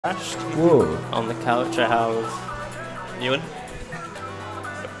Drashed. Whoa. On the couch I have Ewan.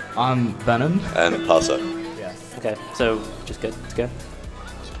 I'm Venom. And Paso. Yes. Okay, so just good to go.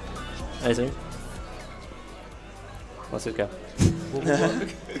 Anything? Let's just go.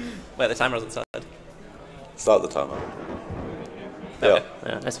 Wait, the timer hasn't started. Start the timer. Okay.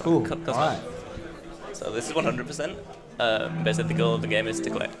 Yeah, that's Cool. cool. Alright. So this is 100%. Basically the goal of the game is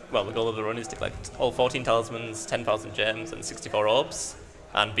to collect, well, the goal of the run is to collect all 14 talismans, 10,000 gems, and 64 orbs,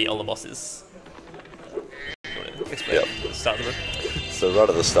 and beat all the bosses. Explain. Yep. Start the run. So right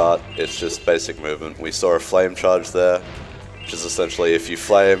at the start, it's just basic movement. We saw a flame charge there, which is essentially if you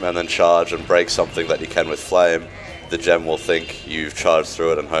flame and then charge and break something that you can with flame, the gem will think you've charged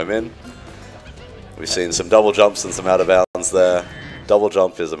through it and home in. We've seen some double jumps and some out of bounds there. Double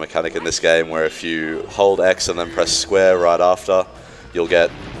jump is a mechanic in this game where if you hold X and then press square right after, you'll get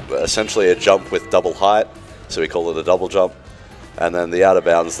essentially a jump with double height, so we call it a double jump. And then the out of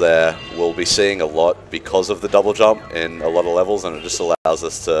bounds there, we'll be seeing a lot because of the double jump in a lot of levels, and it just allows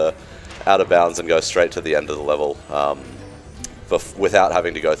us to out of bounds and go straight to the end of the level without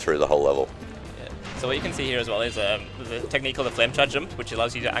having to go through the whole level. Yeah. So what you can see here as well is the technique called the flame charge jump, which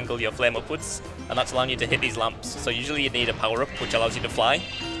allows you to angle your flame upwards, and that's allowing you to hit these lamps. So usually you need a power up, which allows you to fly,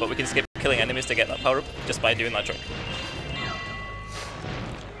 but we can skip killing enemies to get that power up just by doing that trick.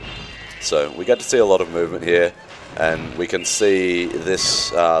 So we get to see a lot of movement here, and we can see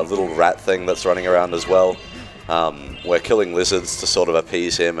this little rat thing that's running around as well. We're killing lizards to sort of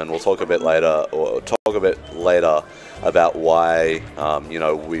appease him, and we'll talk a bit later, about why you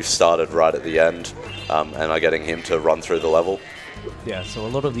know, we've started right at the end and are getting him to run through the level. Yeah, so a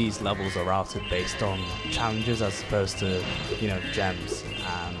lot of these levels are routed based on challenges as opposed to, you know, gems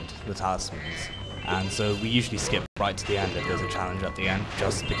and the talismans. And so we usually skip right to the end if there's a challenge at the end,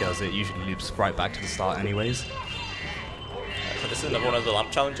 just because it usually loops right back to the start anyways. So this is another one of the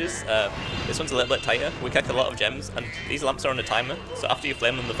lamp challenges. This one's a little bit tighter. We collect a lot of gems, and these lamps are on a timer, so after you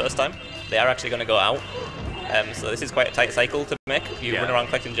flame them the first time, they are actually going to go out. So this is quite a tight cycle to make. You run around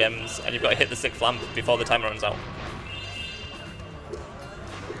collecting gems, and you've got to hit the 6th lamp before the timer runs out.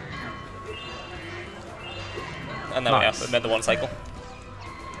 And there we are, we've made the one cycle.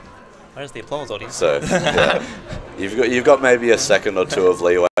 Where's the applause, audience? So yeah, you've got maybe a second or two of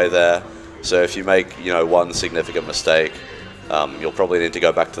leeway there. So if you make, you know, one significant mistake, you'll probably need to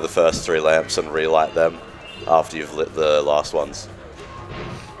go back to the first 3 lamps and relight them after you've lit the last ones.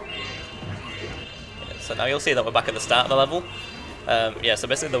 So now you'll see that we're back at the start of the level. Yeah, so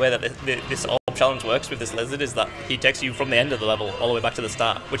basically the way that this orb challenge works with this lizard is that he takes you from the end of the level all the way back to the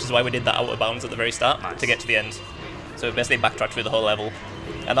start, which is why we did that out of bounds at the very start to get to the end. So we basically backtracked through the whole level.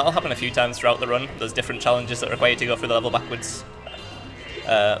 And that'll happen a few times throughout the run. There's different challenges that require you to go through the level backwards.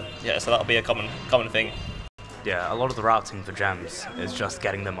 Yeah, so that'll be a common thing. Yeah, a lot of the routing for gems is just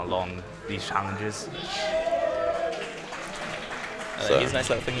getting them along these challenges. So here's a nice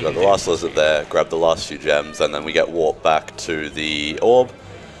little thing you got can the last lizard there, grab the last few gems, and then we get warped back to the orb.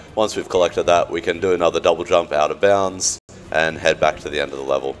 Once we've collected that, we can do another double jump out of bounds and head back to the end of the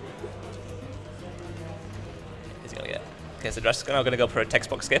level. He's gonna get. Okay, so Drashed is now going to go for a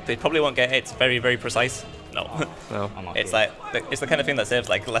text box skip. He probably won't get it. It's very, very precise. No. No. It's like it's the kind of thing that saves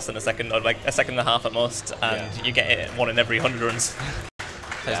like less than a second or like a second and a half at most, and you get it 1 in every 100 runs.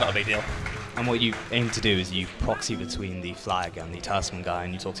 It's not a big deal. And what you aim to do is you proxy between the flag and the talisman guy,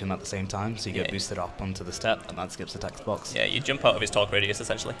 and you talk to him at the same time, so you get boosted up onto the step, and that skips the text box. Yeah, you jump out of his talk radius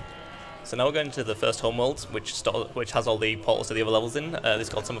essentially. So now we're going to the first homeworld, which has all the portals to the other levels in. This is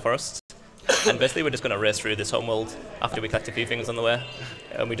called Summer Forest. And basically we're just going to race through this homeworld after we collect a few things on the way.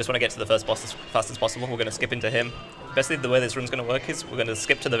 And we just want to get to the first boss as fast as possible. We're going to skip into him. Basically the way this run's going to work is we're going to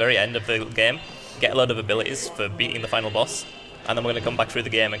skip to the very end of the game, get a load of abilities for beating the final boss, and then we're going to come back through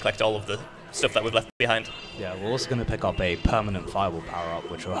the game and collect all of the stuff that we've left behind. Yeah, we're also going to pick up a permanent fireball power-up,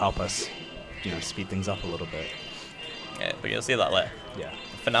 which will help us, you know, speed things up a little bit. Yeah, but you'll see that later. Yeah.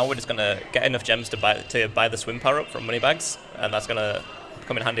 For now, we're just going to get enough gems to buy the swim power-up from Moneybags, and that's going to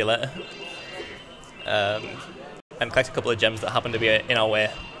come in handy later. And collect a couple of gems that happen to be in our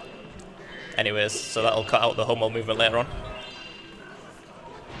way anyways, so that'll cut out the homeworld movement later on.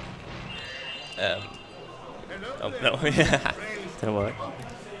 Oh, no. Didn't work.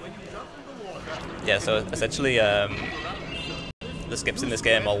 Yeah, so essentially the skips in this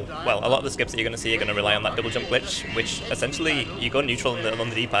game, a lot of the skips that you're going to see are going to rely on that double jump glitch, which essentially you go neutral on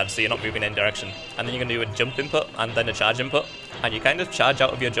the D-pad, so you're not moving in any direction. And then you're going to do a jump input and then a charge input, and you kind of charge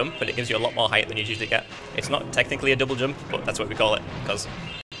out of your jump, but it gives you a lot more height than you usually get. It's not technically a double jump, but that's what we call it, because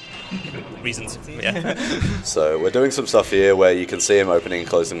reasons. Yeah. So we're doing some stuff here where you can see him opening and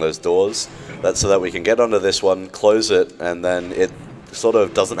closing those doors. That's so that we can get onto this one, close it, and then it sort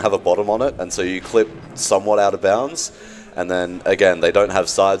of doesn't have a bottom on it, and so you clip somewhat out of bounds. And then, again, they don't have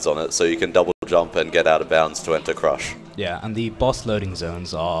sides on it, so you can double jump and get out of bounds to enter crush. Yeah, and the boss loading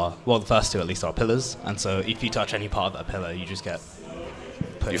zones are, well, the first two at least are pillars, and so if you touch any part of that pillar, you just get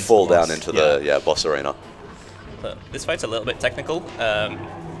put You into fall the boss. down into the boss arena. But this fight's a little bit technical.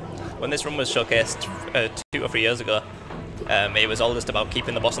 When this run was showcased 2 or 3 years ago, it was all just about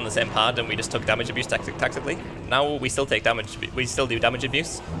keeping the boss on the same pad, and we just took damage abuse tactically. Now we still take damage, we still do damage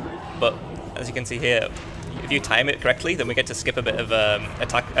abuse, but as you can see here, if you time it correctly, then we get to skip a bit of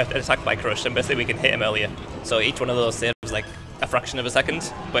attack by crush, and basically we can hit him earlier. So each one of those saves like a fraction of a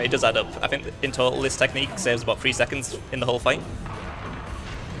second, but it does add up. I think in total this technique saves about 3 seconds in the whole fight.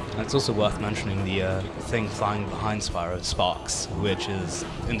 And it's also worth mentioning the thing flying behind Spyro, Sparks, which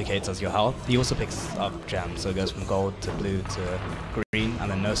indicates as your health. He also picks up gems, so it goes from gold to blue to green,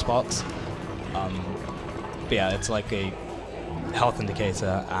 and then no sparks. But yeah, it's like a health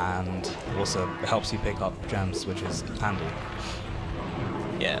indicator, and also helps you pick up gems, which is handy.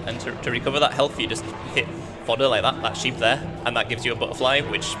 Yeah, and to recover that health, you just hit fodder like that sheep there, and that gives you a butterfly,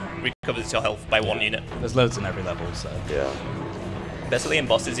 which recovers your health by 1 unit. There's loads in every level, so... Yeah. Basically in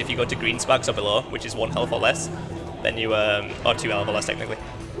bosses, if you go to green sparks or below, which is 1 health or less, then you, or 2 health or less technically,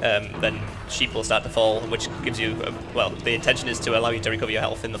 then sheep will start to fall, which gives you, well, the intention is to allow you to recover your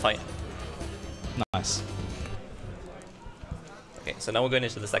health in the fight. Nice. Okay, so now we're going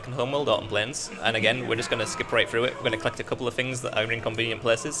into the second homeworld, Autumn Plains, and again, we're just going to skip right through it. We're going to collect a couple of things that are in convenient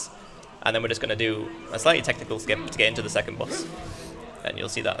places, and then we're just going to do a slightly technical skip to get into the second boss, and you'll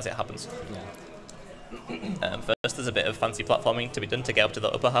see that as it happens. First, there's a bit of fancy platforming to be done to get up to the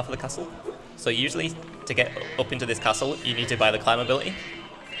upper half of the castle. So usually, to get up into this castle, you need to buy the climb ability,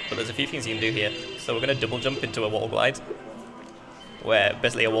 but there's a few things you can do here. So we're going to double jump into a wall glide, where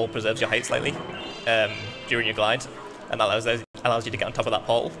basically a wall preserves your height slightly during your glide, and that allows you to get on top of that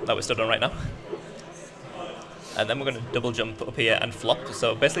portal that we're stood on right now. And then we're going to double jump up here and flop.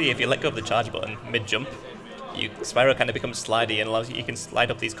 So basically, if you let go of the charge button mid-jump, Spyro kind of becomes slidey and allows you can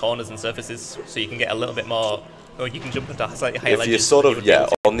slide up these corners and surfaces, so you can get a little bit more, or you can jump into slightly higher ledges. If you're sort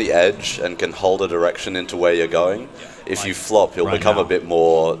of, on the edge and can hold a direction into where you're going, if you flop, you'll become a bit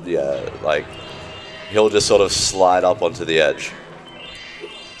more, like, he'll just sort of slide up onto the edge.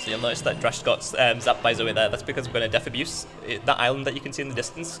 So you'll notice that Drashed got zapped by Zoe there. That's because we're going to Death Abuse. That island that you can see in the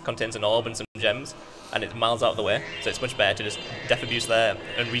distance contains an orb and some gems, and it's miles out of the way, so it's much better to just Death Abuse there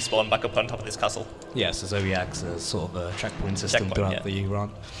and respawn back up on top of this castle. Yeah, so Zoe acts as sort of a checkpoint system throughout the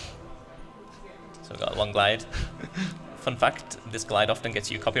run. So we've got a long glide. Fun fact, this glide often gets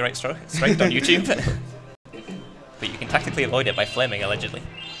you copyright striked on YouTube. But you can tactically avoid it by flaming, allegedly,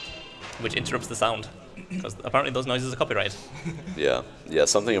 which interrupts the sound, because apparently those noises are copyrighted. Yeah,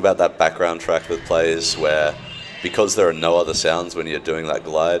 something about that background track that plays where, because there are no other sounds when you're doing that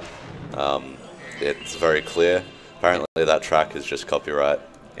glide, it's very clear. Apparently that track is just copyright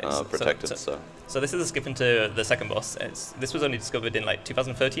protected. So this is a skip into the second boss. This was only discovered in like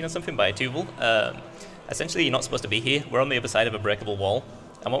 2013 or something by Tuval. Essentially, you're not supposed to be here. We're on the other side of a breakable wall,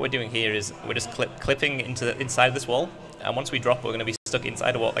 and what we're doing here is we're just clipping inside this wall. And once we drop, we're going to be stuck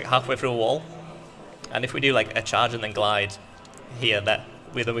inside a wall, like halfway through a wall. And if we do like a charge and then glide here, then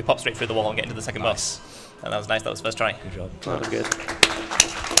we pop straight through the wall and get into the second boss. And that was nice. That was first try. Good job. That was good.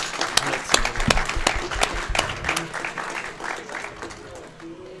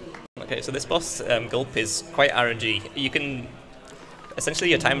 Okay, so this boss, Gulp, is quite RNG. You can... Essentially,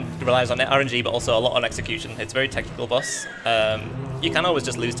 your time relies on RNG, but also a lot on execution. It's a very technical boss. You can always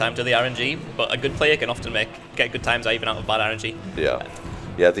just lose time to the RNG, but a good player can often get good times even out of bad RNG.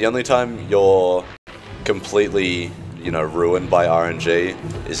 Yeah, the only time you're completely, ruined by RNG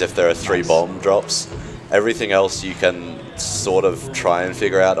is if there are 3 bomb drops. Everything else you can sort of try and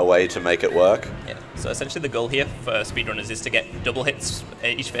figure out a way to make it work. Yeah. So essentially the goal here for speedrunners is to get double hits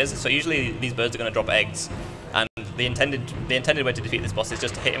each phase. So usually these birds are going to drop eggs, and the intended way to defeat this boss is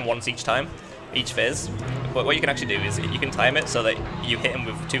just to hit him once each phase. But what you can actually do is you can time it so that you hit him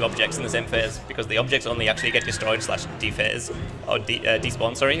with 2 objects in the same phase, because the objects only actually get destroyed / dephase, or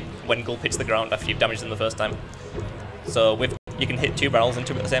despawn, sorry, when Gulp hits the ground after you've damaged them the first time. So you can hit 2 barrels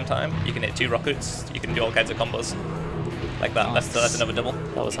into it at the same time, you can hit 2 rockets, you can do all kinds of combos like that. Nice. That's another double.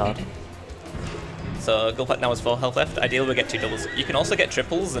 That was hard. So Gulp now has 4 health left. Ideally we get 2 doubles. You can also get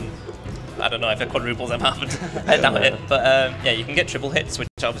triples, and I don't know if it quadruples them happened. But yeah, you can get triple hits, which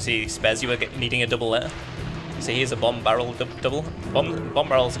obviously spares you needing a double later. So here's a bomb barrel double. Bomb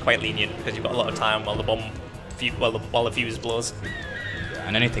barrels are quite lenient because you've got a lot of time while the fuse blows.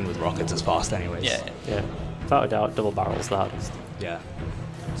 And anything with rockets is fast anyways. Yeah. Without a doubt, double barrel's the hardest. Yeah.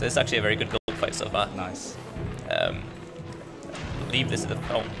 So it's actually a very good Gulp fight so far. Nice. believe this is the...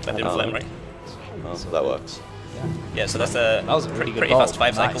 Oh, that didn't flame, right? Oh, so that works. Yeah, so that's a, That was a really good pretty bolt. fast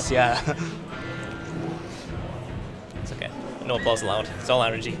 5 Nice, cycle. yeah. It's okay. No applause allowed. It's all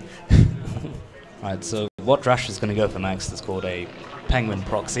RNG. Right, so what Drashed is going to go for next is called a penguin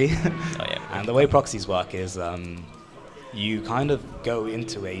proxy. Oh, yeah. And the way proxies work is you kind of go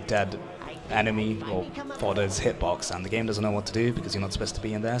into a dead enemy or fodder's hitbox, and the game doesn't know what to do because you're not supposed to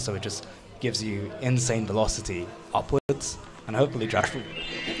be in there, so it just gives you insane velocity upwards, and hopefully Drashed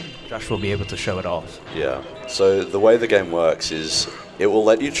will be able to show it off. Yeah. So the way the game works is it will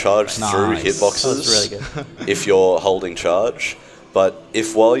let you charge through hitboxes That's really good. if you're holding charge, but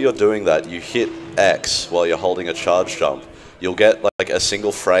if while you're doing that you hit X while you're holding a charge jump, you'll get like a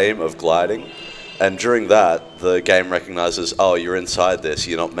single frame of gliding, and during that the game recognizes, oh, you're inside this,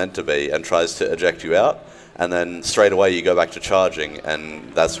 you're not meant to be, and tries to eject you out, and then straight away you go back to charging,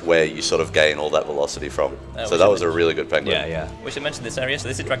 and that's where you sort of gain all that velocity from. So that was a really good penguin. Yeah, yeah. We should mention this area. So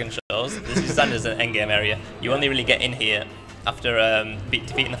this is Dragon Shores. This is designed as an endgame area. You only really get in here after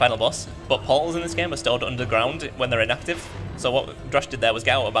defeating the final boss. But portals in this game are stored underground when they're inactive. So what Drashed did there was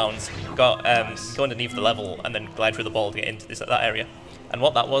get out of bounds, go underneath the level, and then glide through the ball to get into that area. And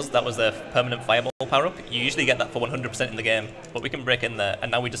what that was a permanent fireball power-up. You usually get that for 100% in the game, but we can break in there,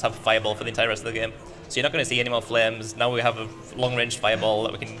 and now we just have fireball for the entire rest of the game. So you're not going to see any more flames. Now we have a long-range fireball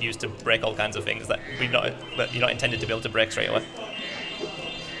that we can use to break all kinds of things that you're not intended to be able to break straight away.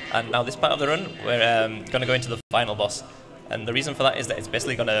 And now this part of the run, we're going to go into the final boss. And the reason for that is that it's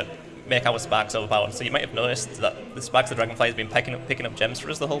basically going to make our sparks overpowered. So you might have noticed that the sparks of the dragonfly has been picking up gems for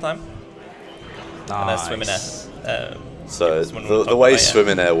us the whole time. Nice. And there's swim in there. So the way swim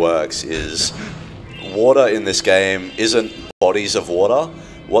in air works is water in this game isn't bodies of water.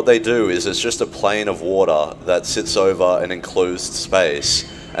 What they do is it's just a plane of water that sits over an enclosed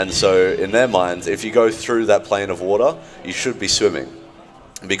space. And so in their minds, if you go through that plane of water, you should be swimming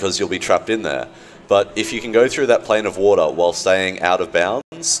because you'll be trapped in there. But if you can go through that plane of water while staying out of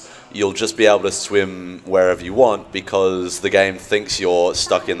bounds, you'll just be able to swim wherever you want because the game thinks you're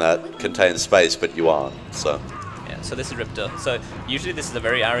stuck in that contained space, but you aren't. So this is Ripto. So usually this is a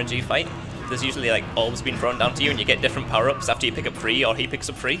very RNG fight. There's usually like orbs being thrown down to you, and you get different power-ups after you pick up 3 or he picks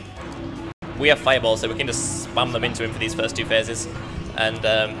up 3. We have fireballs, so we can just spam them into him for these first 2 phases. And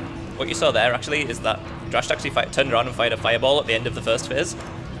what you saw there actually is that Drashed actually turned around and fired a fireball at the end of the first phase,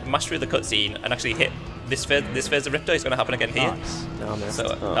 mashed through the cutscene, and actually hit this phase of Ripto. It's going to happen again here. Nice. Oh, man. So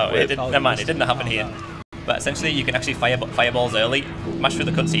never mind, it didn't happen here. But essentially, you can actually fireballs early, mash through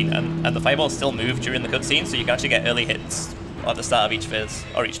the cutscene, and the fireballs still move during the cutscene, so you can actually get early hits at the start of each phase,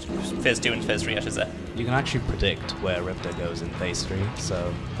 or each phase 2 and phase 3, I should say. You can actually predict where Ripto goes in phase 3,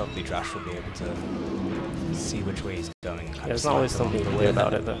 so hopefully Drashed will be able to see which way he's going. And There's not always something to worry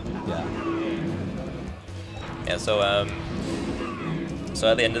about it, though. Yeah. Yeah, so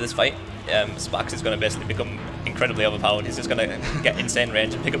at the end of this fight, Sparks is going to basically become incredibly overpowered. He's just going to get insane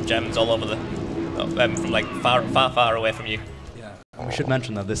range and pick up gems all over from like far away from you. Yeah. We should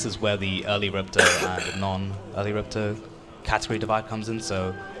mention that this is where the early Ripto and non-early Ripto category divide comes in.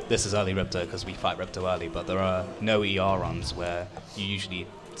 So this is early Ripto because we fight Ripto early, but there are no ER runs where you usually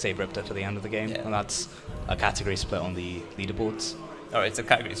save Ripto for the end of the game, and that's a category split on the leaderboards. Oh, it's a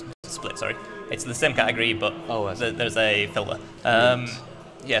category split, sorry. It's the same category, but there's a filter.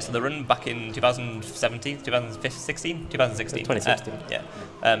 Yeah, so the run back in 2017, 2016, 2016. 2016.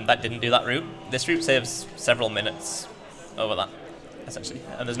 That didn't do that route. This route saves several minutes over that, essentially.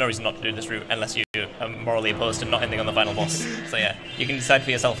 And there's no reason not to do this route unless you are morally opposed to not ending on the final boss. So yeah, you can decide for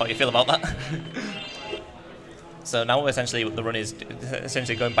yourself how you feel about that. So now essentially the run is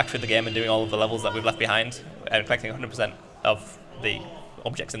essentially going back through the game and doing all of the levels that we've left behind and collecting 100% of the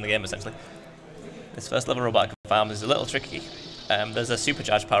objects in the game, essentially. This first level robotic farm is a little tricky. There's a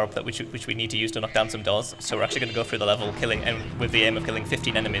supercharged power-up which we need to use to knock down some doors. So we're actually going to go through the level with the aim of killing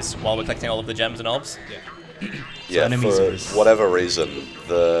 15 enemies while we're collecting all of the gems and orbs. Yeah, for whatever reason,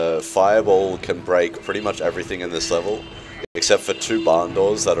 the fireball can break pretty much everything in this level, except for 2 barn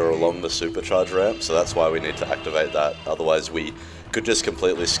doors that are along the supercharge ramp, so that's why we need to activate that. Otherwise we could just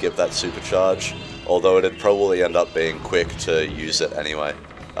completely skip that supercharge, although it'd probably end up being quick to use it anyway,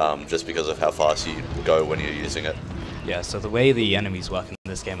 just because of how fast you go when you're using it. Yeah, so the way the enemies work in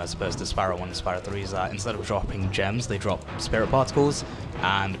this game as opposed to Spyro 1 and Spyro 3 is that instead of dropping gems, they drop spirit particles,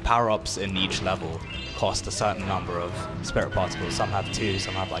 and power-ups in each level cost a certain number of spirit particles. Some have 2,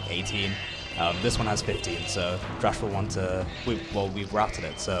 some have like 18. This one has 15, so Drashed will want to... we've routed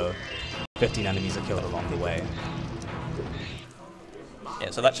it, so 15 enemies are killed along the way. Yeah,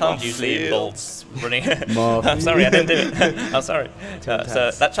 so that challenge usually involves running... I'm sorry, I didn't do it. I'm sorry.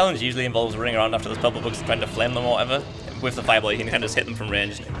 So that challenge usually involves running around after those purple bugs and trying to flame them or whatever. with the fireball, you can kind of just hit them from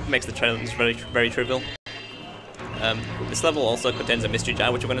range. It makes the challenge very trivial. This level also contains a mystery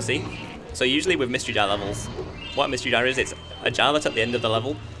jar, which we're going to see. So usually with mystery jar levels, what a mystery jar is, it's a jar that's at the end of the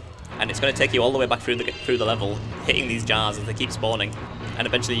level, and it's going to take you all the way back through the level, hitting these jars as they keep spawning, and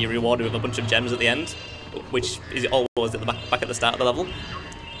eventually you're rewarded with a bunch of gems at the end, which is always at the back at the start of the level.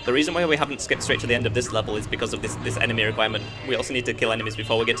 The reason why we haven't skipped straight to the end of this level is because of this enemy requirement. We also need to kill enemies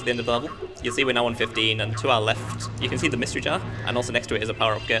before we get to the end of the level. You'll see we're now on 15, and to our left, you can see the mystery jar, and also next to it is a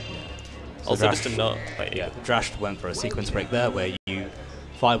power-up gate. So Also, Drashed, just to note, Drashed went for a sequence break there where you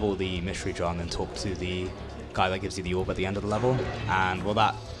fireball the mystery jar and then talk to the guy that gives you the orb at the end of the level. And what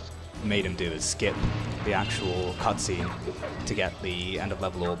that made him do is skip the actual cutscene to get the end of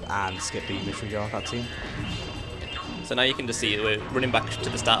level orb and skip the mystery jar cutscene. So now you can just see we're running back to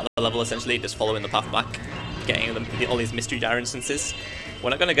the start of the level, essentially, just following the path back, getting all these mystery jar instances.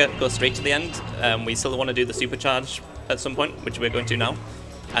 We're not going to go straight to the end. We still want to do the supercharge at some point, which we're going to now.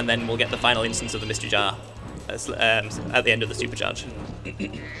 And then we'll get the final instance of the mystery jar at the end of the supercharge.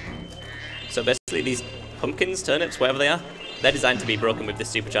 So basically these pumpkins, turnips, whatever they are, they're designed to be broken with this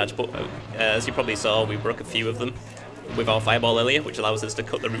supercharge, but as you probably saw, we broke a few of them with our fireball earlier, which allows us to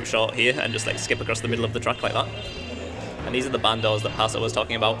cut the route short here and just like skip across the middle of the track like that. And these are the band doors that Paso was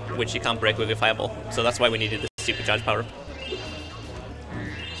talking about, which you can't break with your fireball. So that's why we needed the supercharge power-up.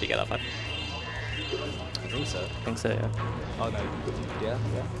 So you get that 5? I think so. I think so, yeah. Oh no, yeah.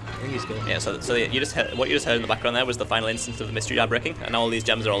 I think he's good. Yeah, so what you just heard in the background there was the final instance of the mystery jar breaking, and now all these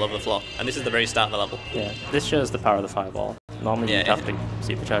gems are all over the floor. And this is the very start of the level. Yeah, this shows the power of the fireball. Normally you'd have to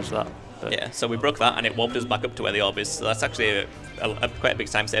supercharge that. But Yeah, so we broke that, and it warped us back up to where the orb is. So that's actually quite a big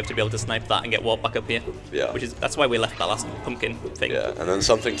time save to be able to snipe that and get warped back up here. Yeah. That's why we left that last pumpkin thing. Yeah, and then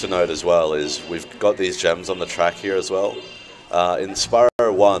something to note as well is we've got these gems on the track here as well. In Spyro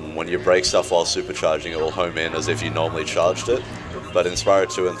 1, when you break stuff while supercharging, it will home in as if you normally charged it. But in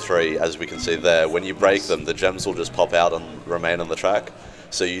Spyro 2 and 3, as we can see there, when you break them, the gems will just pop out and remain on the track.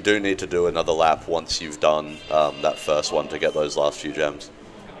 So you do need to do another lap once you've done that first one to get those last few gems.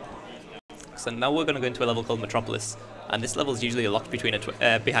 So now we're going to go into a level called Metropolis, and this level is usually locked behind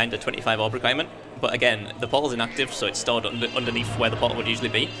a 25 orb requirement. But again, the portal's inactive, so it's stored underneath where the portal would usually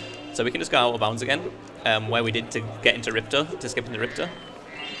be. So we can just go out of bounds again, where we did to get into Ripto, to skip into Ripto,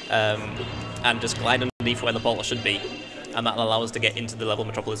 and just glide underneath where the portal should be, and that'll allow us to get into the level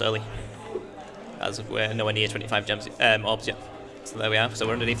Metropolis early, as we're nowhere near 25 gems, orbs yet. So there we are, so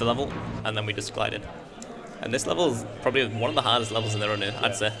we're underneath the level, and then we just glide in. And this level is probably one of the hardest levels in the run,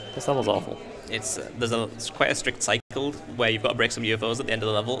 I'd say. this level's awful. It's quite a strict cycle where you've got to break some UFOs at the end of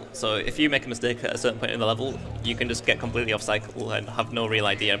the level. So if you make a mistake at a certain point in the level, you can just get completely off cycle and have no real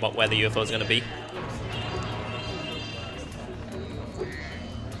idea about where the UFO is going to be.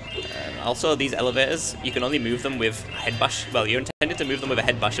 Also, these elevators, you can only move them with head bash. Well, you're intended to move them with a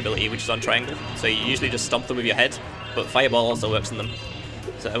head bash ability, which is on triangle. So you usually just stomp them with your head, but fireball also works on them.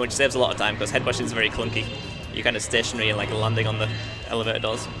 So, which saves a lot of time because head bash is very clunky. You're kind of stationary and like landing on the elevator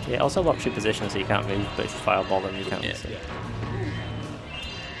doors. Yeah, it also locks your position so you can't move, but if you fireball them you can. Yeah.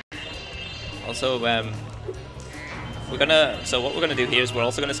 Also, what we're gonna do here is we're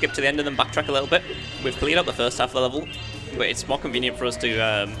also gonna skip to the end and then backtrack a little bit. We've cleared up the first half of the level, but it's more convenient for us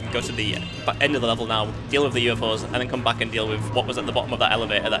to go to the end of the level now, deal with the UFOs, and then come back and deal with what was at the bottom of that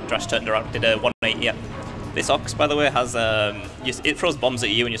elevator that Drashed turned around, did a 180 at. This Ox, by the way, has it throws bombs at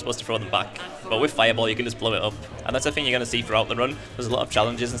you and you're supposed to throw them back. But with Fireball, you can just blow it up. And that's the thing you're going to see throughout the run. There's a lot of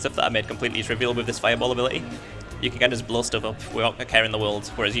challenges and stuff that are made completely trivial with this Fireball ability. You can kind of just blow stuff up without a care in the world,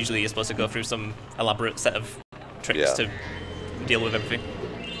 whereas usually you're supposed to go through some elaborate set of tricks to deal with everything.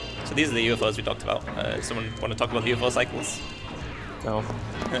 So these are the UFOs we talked about. Someone want to talk about the UFO cycles? No.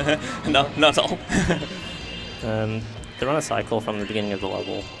 No, not at all. They're on a cycle from the beginning of the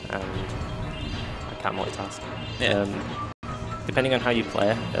level, and I can't multitask. Yeah. Depending on how you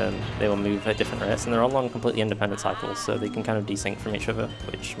play, they will move at different rates, and they're all on completely independent cycles, so they can kind of desync from each other,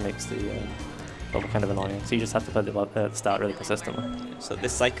 which makes the level kind of annoying. So you just have to play the start really consistently. So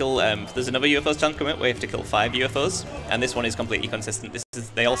this cycle, there's another UFOs challenge coming up where you have to kill 5 UFOs, and this one is completely consistent.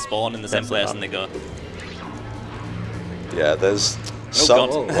 They all spawn in the same place and they go. Yeah, there's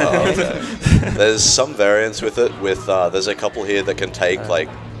there's some variance with it. There's a couple here that can take like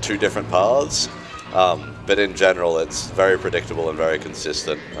 2 different paths, but in general it's very predictable and very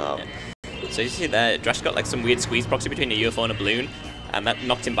consistent. So you see there, Drashed got like some weird squeeze proxy between a UFO and a balloon, and that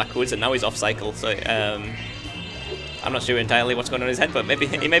knocked him backwards, and now he's off cycle. So I'm not sure entirely what's going on in his head, but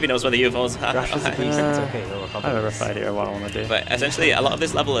he maybe knows where the UFOs are. Drashed is a beast, it's okay, I have a rough idea of what I want to do. But essentially, a lot of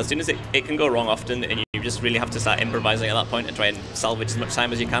this level, as soon as it can go wrong often, and you you just really have to start improvising at that point and try and salvage as much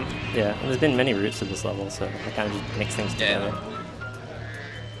time as you can. Yeah, and there's been many routes to this level, so I kind of just mix things together. Yeah.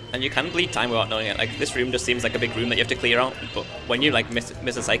 And you can bleed time without knowing it. Like, this room just seems like a big room that you have to clear out, but when you like miss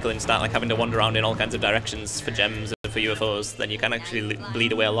a cycle and start like having to wander around in all kinds of directions for gems and for UFOs, then you can actually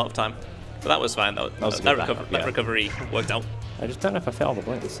bleed away a lot of time. But that was fine. That recovery worked out. I just don't know if I fit all the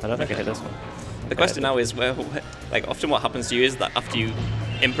blinks. I don't think I hit this one. The question now is, like, often what happens to you is that after you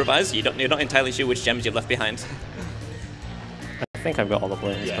improvise, you're not entirely sure which gems you've left behind. I think I've got all the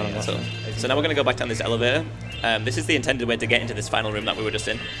blinks. Yeah, so now we're going to go back down this elevator. This is the intended way to get into this final room that we were just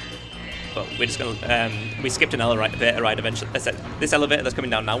in. But we're just going to... we skipped an elevator ride eventually. This elevator that's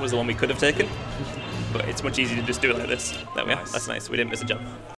coming down now was the one we could have taken. But it's much easier to just do it like this. There we are. That's nice. We didn't miss a jump.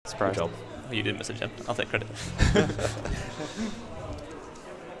 Surprise. Good job. Oh, you didn't miss a jump. I'll take credit.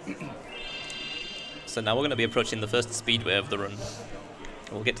 So now we're going to be approaching the first speedway of the run.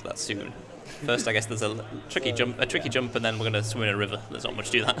 We'll get to that soon. First, I guess there's a tricky jump, and then we're going to swim in a river. There's not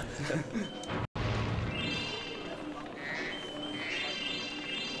much to that.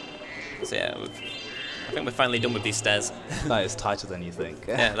 So yeah, I think we're finally done with these stairs. That is tighter than you think.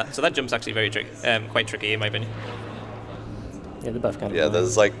 Yeah, so that jump's actually very quite tricky in my opinion. Yeah, they're both kind of... Yeah,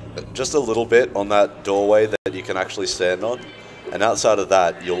 there's like just a little bit on that doorway that you can actually stand on. And outside of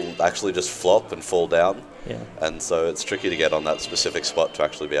that, you'll actually just flop and fall down. Yeah. And so it's tricky to get on that specific spot to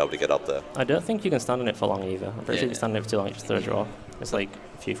actually be able to get up there. I don't think you can stand on it for long either. I'm pretty sure if you stand on it for too long, it just throws you off. It's like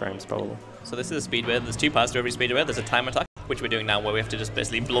a few frames probably. So this is a speedway. There's two parts to every speedway. There's a time attack, which we're doing now, where we have to just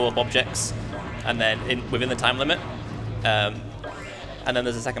basically blow up objects, and then within the time limit. And then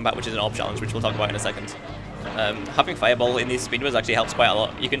there's a second part, which is an orb challenge, which we'll talk about in a second. Having fireball in these speedways actually helps quite a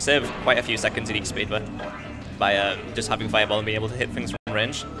lot. You can save quite a few seconds in each speedway by just having fireball and being able to hit things from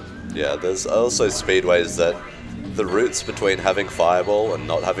range. Yeah, there's also speedways that the routes between having fireball and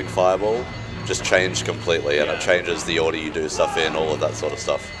not having fireball just change completely, and it changes the order you do stuff in, all of that sort of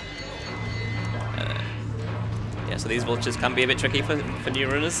stuff. Yeah, so these vultures can be a bit tricky for new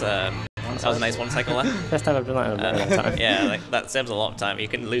runners. That was a nice one cycle there. First time I've done that in a very long time. Yeah, like, that saves a lot of time. You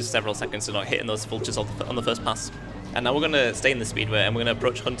can lose several seconds to not hitting those vultures on the first pass. And now we're going to stay in the speedway, and we're going to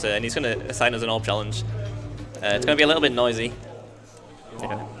approach Hunter, and he's going to assign us an orb challenge. It's going to be a little bit noisy.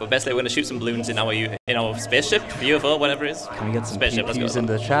 Yeah. But basically, we're going to shoot some balloons in our spaceship, UFO, whatever it is. Can we get some spaceship? pew-pews in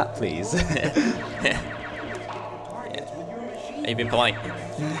the chat, please? Yeah. You've been polite.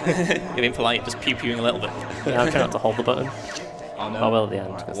 You've been polite, just pew-pewing a little bit. Yeah, I'm trying not to hold the button. Oh no. Oh well, at the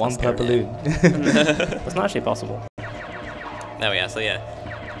end. One per balloon. That's not actually possible. There we are, so yeah.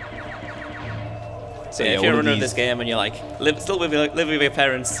 So yeah, if you're a runner of this game and you're like, live with your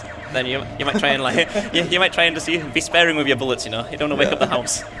parents, then you might try and like, you might try and just be sparing with your bullets, you know? You don't want to wake up the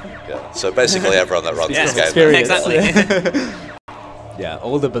house. Yeah, so basically everyone that runs this game. Experience. Exactly. Yeah,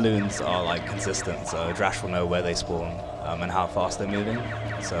 all the balloons are like consistent, so Drashed will know where they spawn and how fast they're moving.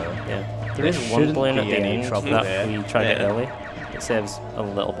 So yeah, there is one balloon at the end that we tried Yeah. it early. It saves a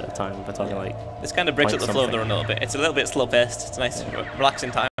little bit of time. We're talking like This kind of breaks up the flow of the run a little bit. It's a little bit slow paced. It's nice,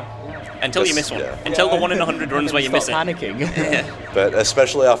 relaxing time. Until you miss one. Yeah. Until the 1 in 100 runs where you miss it. panicking. Yeah. But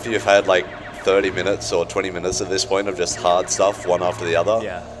especially after you've had like 30 minutes or 20 minutes at this point of just hard stuff, one after the other,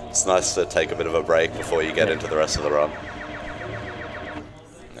 Yeah. it's nice to take a bit of a break before you get into the rest of the run.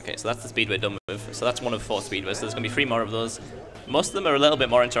 Okay, so that's the speedway done with. So that's one of 4 speedways. So there's going to be 3 more of those. Most of them are a little bit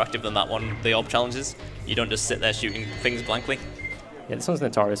more interactive than that one, the orb challenges. You don't just sit there shooting things blankly. yeah, this one's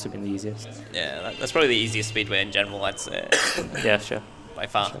notorious for being the easiest. Yeah, that's probably the easiest speedway in general, I'd say. Yeah, sure. By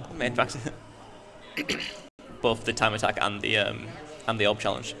far. In fact, both the time attack and the orb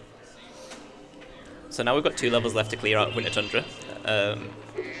challenge. So now we've got 2 levels left to clear out of Winter Tundra.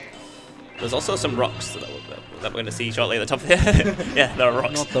 There's also some rocks that we're going to see shortly at the top here. Yeah, there are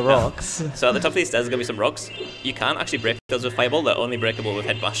rocks. Not the rocks. So at the top of these stairs, there's going to be some rocks. You can't actually break those with Fireball. They're only breakable with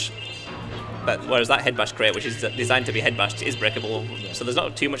Head Bash. But whereas that Head Bash crate, which is designed to be Head Bashed, is breakable. So there's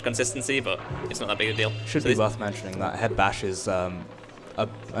not too much consistency, but it's not that big a deal. Should so be worth mentioning that Head Bash is an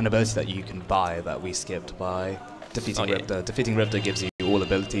ability that you can buy that we skipped by defeating Ripto. Defeating Ripto gives you all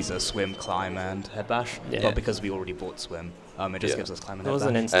abilities, so swim, climb, and Head Bash. Yeah. But because we already bought swim, it just gives us climb and There Head was Bash.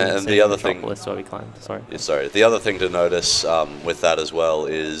 an instance And the other thing- Metropolis where we climbed. Sorry. The other thing to notice with that as well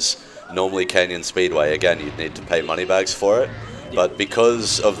is normally Canyon Speedway, again, you'd need to pay money bags for it. But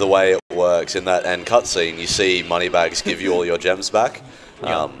because of the way it works in that end cutscene, you see money bags give you all your gems back.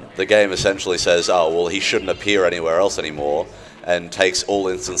 The game essentially says, oh, well, he shouldn't appear anywhere else anymore, and takes all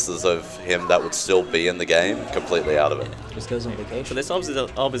instances of him that would still be in the game completely out of it. Just goes on vacation. So this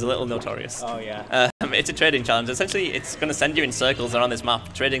orb is a little notorious. Oh yeah. It's a trading challenge. Essentially, it's going to send you in circles around this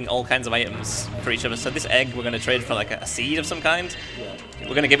map, trading all kinds of items for each of us. So this egg, we're going to trade for like a seed of some kind. We're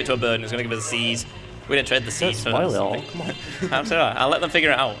going to give it to a bird, and it's going to give us a seed. We didn't trade the seed. Don't spoil it all. Come on. I'm sorry, I'll let them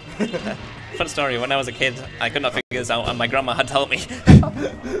figure it out. Fun story, when I was a kid, I could not figure this out and my grandma had to help me.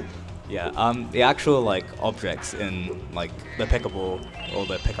 Yeah, the actual like objects in like the pickable or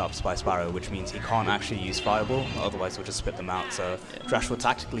the pickups by Spyro, which means he can't actually use Fireball, otherwise we'll just spit them out. So Drashed will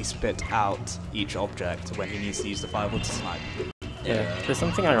tactically spit out each object when he needs to use the Fireball to snipe. Yeah, there's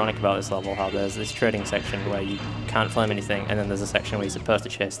something ironic about this level, how there's this trading section where you can't flame anything, and then there's a section where you're supposed to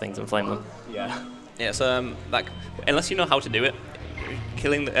chase things and flame them. Yeah. Yeah, so like, unless you know how to do it,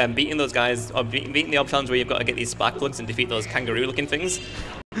 killing, beating those guys, or beating the orb challenge where you've got to get these spark plugs and defeat those kangaroo-looking things,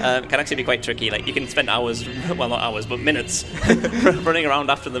 can actually be quite tricky. Like, you can spend hours, well not hours, but minutes, running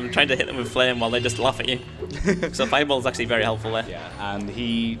around after them, trying to hit them with flame while they just laugh at you. So Fireball is actually very helpful there. Yeah, and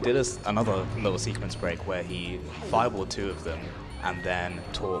he did another little sequence break where he fireballed 2 of them and then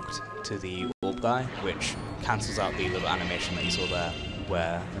talked to the orb guy, which cancels out the little animation that you saw there,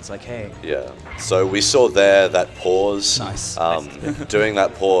 where it's like, hey. Yeah. So we saw there that pause. Nice. Doing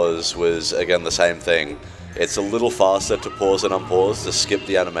that pause was, again, the same thing. It's a little faster to pause and unpause to skip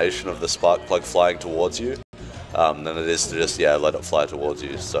the animation of the spark plug flying towards you than it is to just, let it fly towards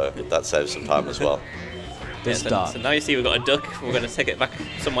you. So that saves some time as well. This so duck. So now you see we've got a duck, we're going to take it back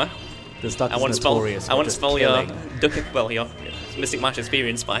somewhere. This duck I is want notorious to spell your killing. duck, well, your Mystic Marsh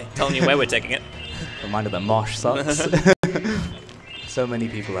experience by telling you where we're taking it. Reminder that Mosh sucks. So many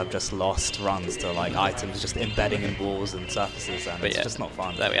people have just lost runs to like items just embedding in walls and surfaces, and it's just not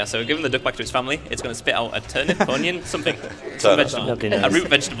fun. There we are. So we're giving the duck back to its family. It's going to spit out a turnip, onion, something, some Turnip. vegetable, a root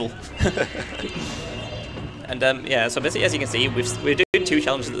vegetable. And yeah, so basically, as you can see, we're doing 2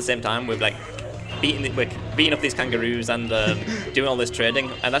 challenges at the same time. We're like beating up these kangaroos and doing all this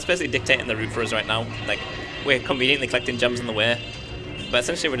trading, and that's basically dictating the route for us right now. Like, we're conveniently collecting gems on the way, but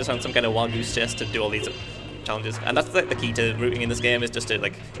essentially we're just on some kind of wild goose chase to do all these challenges. And that's like the key to routing in this game, is just to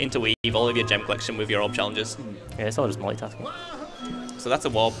like interweave all of your gem collection with your orb challenges. Yeah, it's all just multitasking. So that's a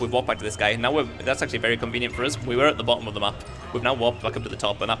warp. We've warped back to this guy. Now that's actually very convenient for us. We were at the bottom of the map. We've now warped back up to the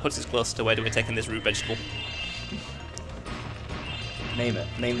top, and that puts us close to where we're taking this root vegetable. Name it.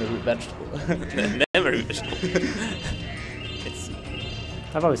 Name the root vegetable. Name a root vegetable.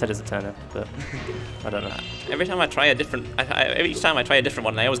 I've always said it's a turnip, but I don't know. Every time I try a different, each time I try a different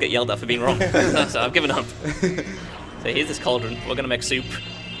one, I always get yelled at for being wrong. So I've given up. So here's this cauldron. We're going to make soup.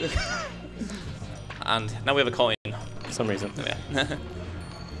 And now we have a coin. For some reason. Yeah.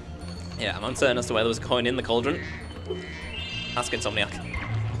 Yeah, I'm uncertain as to whether there was a coin in the cauldron. Ask Insomniac.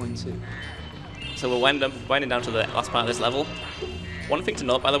 Coin soup. So we're winding down to the last part of this level. One thing to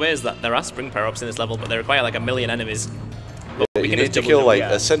note, by the way, is that there are spring power-ups in this level, but they require like 1 million enemies. Yeah, you need to kill like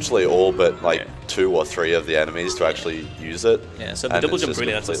essentially all but like 2 or 3 of the enemies to actually use it. Yeah, so the double jump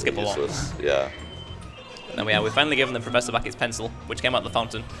really lets us skip a lot. Yeah. And we've finally given the professor back his pencil, which came out of the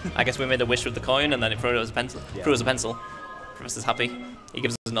fountain. I guess we made a wish with the coin, and then it threw us a pencil. Yeah. Threw us a pencil. Professor's happy. He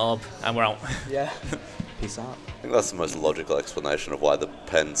gives us an orb, and we're out. Yeah. Peace out. I think that's the most logical explanation of why the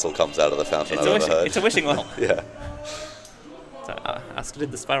pencil comes out of the fountain I've ever heard. It's a wishing well. Yeah. So, I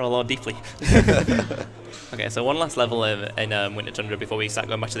studied the Spyro lore deeply. Okay, so one last level in Winter Tundra before we start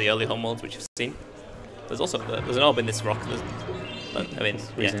going back to the early homeworlds, which you've seen. There's also there's an orb in this rock. I mean,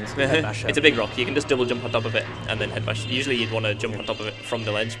 yeah. It's a big rock. You can just double jump on top of it and then headbash. Usually you'd want to jump on top of it from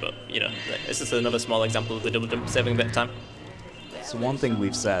the ledge, but you know, it's just another small example of the double jump saving a bit of time. So one thing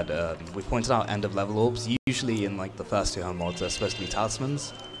we've said, we've pointed out end of level orbs. Usually in like the first 2 homeworlds, they're supposed to be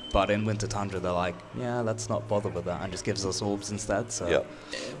talismans. But in Winter Tundra, they're like, yeah, let's not bother with that, and just gives us orbs instead. So yeah.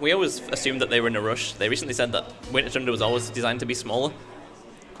 We always assumed that they were in a rush. They recently said that Winter Tundra was always designed to be smaller.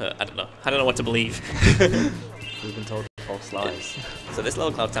 I don't know. I don't know what to believe. We've been told false lies. So this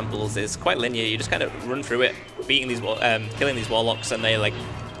Little Cloud Temples is quite linear. You just kind of run through it, beating these, killing these warlocks, and they like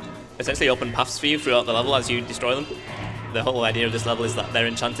essentially open paths for you throughout the level as you destroy them. The whole idea of this level is that they're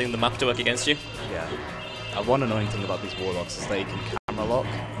enchanting the map to work against you. Yeah. One annoying thing about these warlocks is they can camera lock,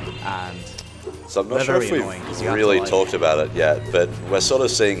 and so I'm not sure if we've really talked about it yet, but we're sort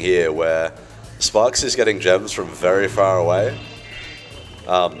of seeing here where Sparks is getting gems from very far away,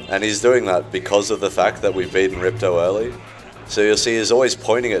 and he's doing that because of the fact that we've beaten Ripto early. So you'll see he's always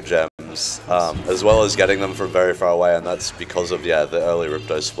pointing at gems, as well as getting them from very far away, and that's because of the early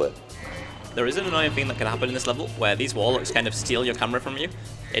Ripto split. There is an annoying thing that can happen in this level where these warlocks kind of steal your camera from you.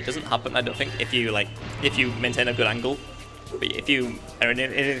 It doesn't happen, I don't think, if you maintain a good angle. But if you are an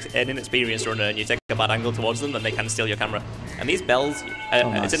inexperienced runner and you take a bad angle towards them, then they can steal your camera. And these bells,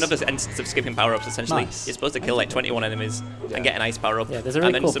 nice. It's another instance of skipping power-ups, essentially. Nice. You're supposed to kill like 21 enemies and get an ice power-up. Yeah, there's a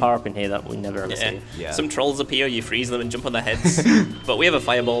really cool power-up in here that we never ever see. Yeah. Some trolls appear, you freeze them and jump on their heads. But we have a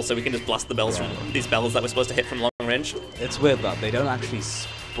fireball, so we can just blast the bells from these bells that we're supposed to hit from long range. It's weird that they don't actually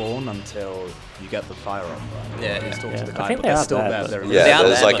spawn until you get the fire up. Right? Yeah, You talk yeah. to the I guy, think but they they're are still there, there. but- They're Yeah, They are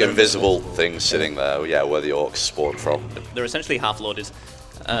there's there, like but- invisible things sitting there. Yeah, where the orcs spawn from. They're essentially half-loaded.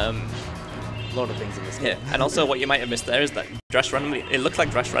 a lot of things in this game. Yeah, and also what you might have missed there is that Drashed randomly, it looked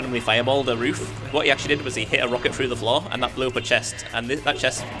like Drashed randomly fireballed the roof. What he actually did was he hit a rocket through the floor, and that blew up a chest. And that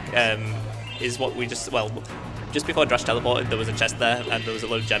chest is what we just, well, just before Drashed teleported, there was a chest there, and there was a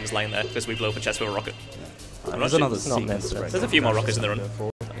load of gems lying there, because we blew up a chest with a rocket. There's another not sequence. necessary. right There's a now, few more Drashed rockets in the run. go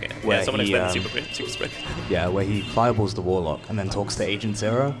forward. Okay. Where Yeah, someone he, explain the super spray. Yeah, where he fireballs the warlock and then talks to Agent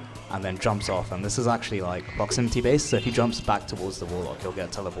Zero and then jumps off. And this is actually like proximity based, so if he jumps back towards the warlock, he'll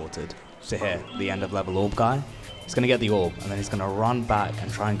get teleported to here, the end of level orb guy. He's going to get the orb and then he's going to run back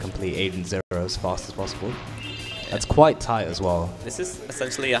and try and complete Agent Zero as fast as possible. That's quite tight as well. This is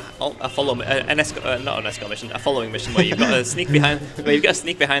essentially a follow, not an escort mission, a following mission where you've got to sneak behind,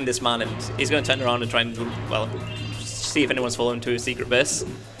 this man, and he's going to turn around and try and, well, see if anyone's following to his secret base.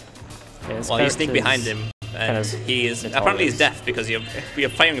 Yeah, his While you sneak character's behind him, kind and of he is notorious. apparently he's deaf because you're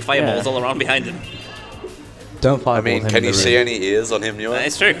firing fireballs all around behind him. Don't I fireball mean, him can in you the see room. any ears on him, Ewan? That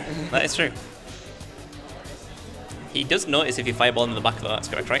is true. That is true. He does notice if you fireball in the back, though. That's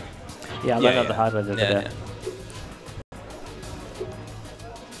correct, right? Yeah, I learned that the hard way the other day.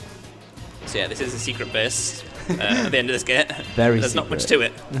 So yeah, this is a secret base at the end of this gate. Very There's not much to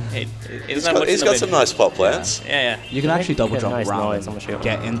secret. it. He's got some nice plot plans. Yeah. You can actually double get jump nice around noise on the and shield.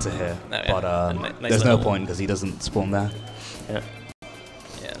 get into here, Oh, yeah. but Nice there's no little- point because he doesn't spawn there. Yeah.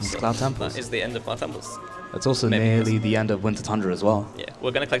 Yeah. It's So Cloud Temples. that is the end of Cloud Temples. It's also Maybe nearly the end of Winter Tundra as well. Yeah,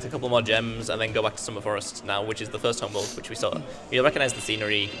 we're going to collect a couple more gems and then go back to Summer Forest now, which is the first home world, which we saw. You'll recognise the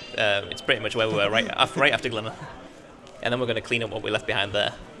scenery. It's pretty much where we were right after Glimmer. And then we're going to clean up what we left behind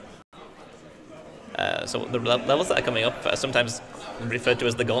there. So the levels that are coming up are sometimes referred to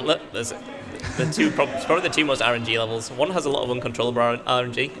as the Gauntlet. There's probably the two most RNG levels. One has a lot of uncontrollable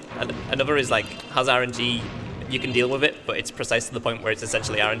RNG, and another is like has RNG, you can deal with it, but it's precise to the point where it's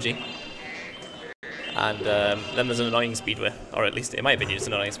essentially RNG. And then there's an annoying speedway, or at least it might have been used as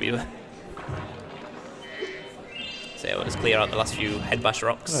an annoying speedway. So yeah, we'll just clear out the last few head bash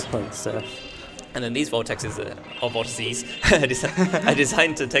rocks. That's quite safe. And then these vortexes, or vortices, are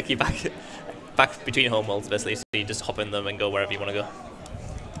designed to take you back between home worlds, basically, so you just hop in them and go wherever you want to go.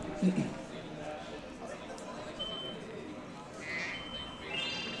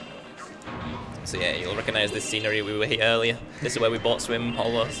 So yeah, you'll recognise this scenery. We were here earlier. This is where we bought swim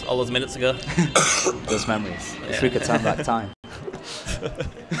all those minutes ago. Those memories. Yeah. If we could turn back time.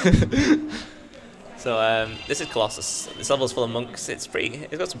 So this is Colossus. This level's full of monks. It's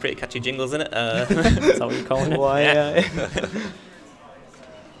got some pretty catchy jingles in it. Is that what you call it? Yeah.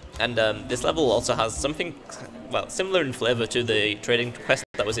 And this level also has something, well, similar in flavour to the trading quest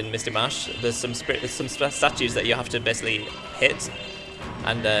that was in Misty Marsh. There's some statues that you have to basically hit,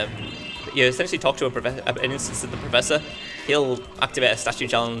 and you essentially talk to an instance of the professor. He'll activate a statue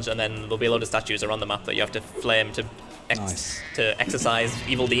challenge, and then there'll be a load of statues around the map that you have to flame to Nice. exercise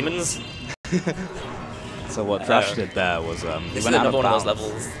evil demons. So what Drashed did there was This is went out another of one of those bounds.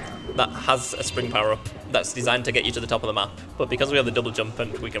 levels that has a spring power up that's designed to get you to the top of the map. But because we have the double jump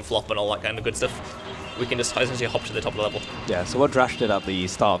and we can flop and all that kind of good stuff, we can just essentially hop to the top of the level. Yeah, so what Drashed did at the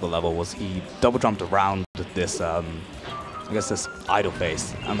start of the level was he double jumped around this, I guess this idle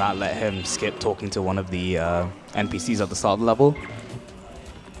face, and that let him skip talking to one of the NPCs at the start of the level.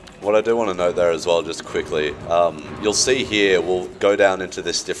 What I do want to note there as well, just quickly, you'll see here, we'll go down into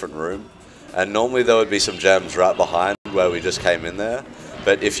this different room, and normally there would be some gems right behind where we just came in there,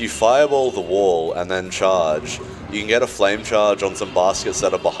 but if you fireball the wall and then charge, you can get a flame charge on some baskets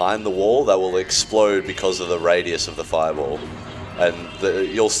that are behind the wall that will explode because of the radius of the fireball, and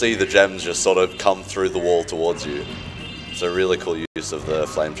you'll see the gems just sort of come through the wall towards you. It's a really cool use of the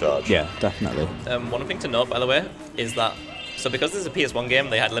flame charge. Yeah, definitely. One thing to note, by the way, is that so because this is a PS1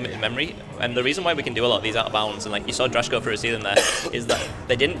 game, they had limited memory, and the reason why we can do a lot of these out of bounds, and like you saw Drashed go through a ceiling there, is that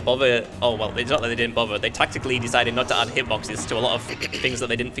they didn't bother. Oh well, it's not that they didn't bother. They tactically decided not to add hitboxes to a lot of things that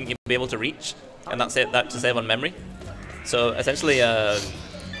they didn't think you'd be able to reach, and that's it. That to save on memory. So essentially,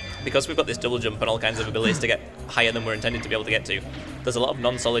 because we've got this double jump and all kinds of abilities to get higher than we're intended to be able to get to, there's a lot of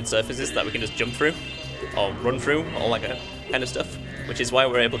non-solid surfaces that we can just jump through, or run through, all that kind of stuff. Which is why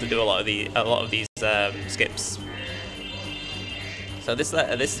we're able to do a lot of these skips. So this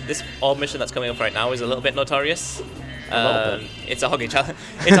orb mission that's coming up right now is a little bit notorious. It's a hockey challenge.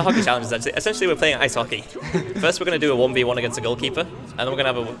 It's a hockey challenge essentially. Essentially, we're playing ice hockey. First, we're going to do a 1v1 against a goalkeeper, and then we're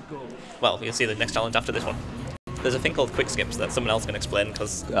going to have well, you'll see the next challenge after this one. There's a thing called quick skips that someone else can explain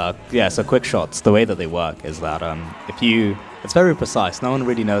because. Yeah, so quick shots, the way that they work is that it's very precise. No one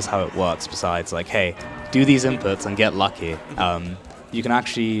really knows how it works besides like, hey, do these inputs and get lucky. you can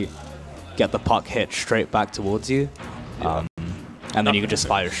actually get the puck hit straight back towards you. And then you can just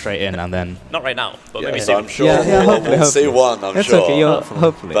fire straight in, and then... Not right now, but maybe so soon. I'm sure we'll see one, I'm it's sure. Okay,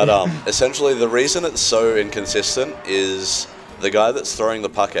 hopefully. But essentially, the reason it's so inconsistent is the guy that's throwing the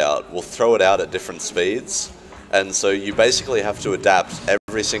puck out will throw it out at different speeds, and so you basically have to adapt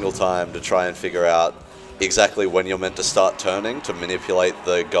every single time to try and figure out exactly when you're meant to start turning to manipulate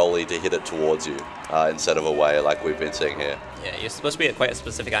the goalie to hit it towards you instead of away, like we've been seeing here. Yeah, you're supposed to be at quite a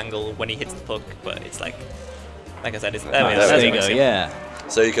specific angle when he hits the puck, but it's like I said, it's There you go, yeah.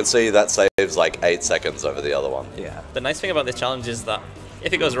 So you can see that saves like 8 seconds over the other one. Yeah. The nice thing about this challenge is that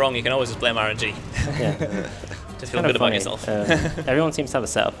if it goes wrong, you can always just blame RNG. Yeah. Just feel good about yourself. Everyone seems to have a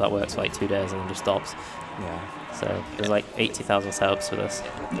setup that works for like 2 days and then just stops. Yeah. So there's like 80,000 setups for this.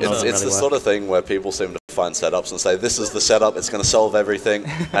 It's the sort of thing where people seem to find setups and say, this is the setup, it's going to solve everything,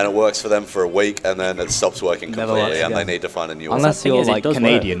 and it works for them for a week, and then it stops working completely, and they need to find a new one. Unless you're like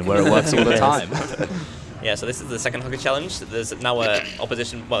Canadian, where it works all the time. Yeah, so this is the second hockey challenge. There's now a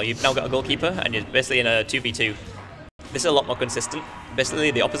opposition. Well, you've now got a goalkeeper, and you're basically in a 2v2. This is a lot more consistent. Basically,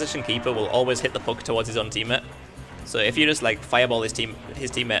 the opposition keeper will always hit the puck towards his own teammate. So if you just like fireball his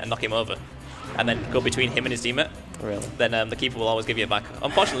teammate and knock him over, and then go between him and his teammate, then the keeper will always give you it back.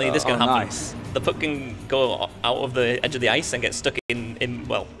 Unfortunately, this can happen. Nice. The puck can go out of the edge of the ice and get stuck in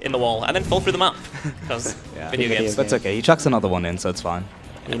the wall, and then fall through the map. Because video games. That's okay. He chucks another one in, so it's fine.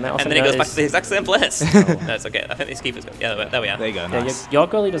 And then he goes back to the exact same place. No, it's okay. I think these keepers go. Yeah, there we are. There you go. Nice. Your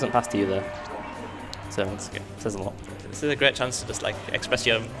goalie doesn't pass to you there. So it says a lot. This is a great chance to just like express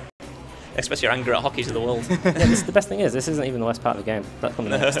your anger at hockey to the world. The best thing is, this isn't even the worst part of the game. That's coming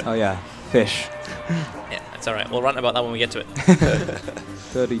next. Oh yeah, fish. Yeah, it's alright. We'll rant about that when we get to it.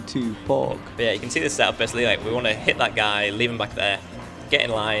 32 pork. But yeah, you can see this setup basically. Like we want to hit that guy, leave him back there, get in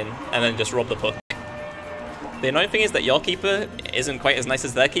line, and then just rob the puck. The annoying thing is that your keeper isn't quite as nice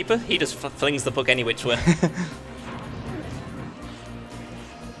as their keeper. He just flings the puck any which way.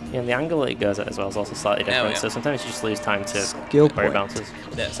 Yeah, and the angle that it goes at as well is also slightly different, so sometimes you just lose time to where it bounces.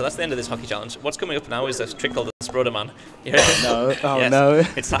 Yeah, so that's the end of this hockey challenge. What's coming up now is a trick called the Spyro Man. No, oh yes, no.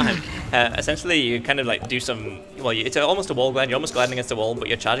 It's time. Essentially, you kind of like do some, well, it's almost a wall glide. You're almost gliding against the wall, but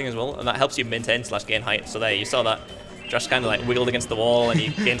you're charging as well, and that helps you maintain / gain height. So there, you saw that. Drashed kind of like wiggled against the wall and he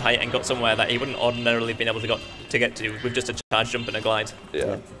gained height and got somewhere that he wouldn't ordinarily been able to get to with just a charge jump and a glide.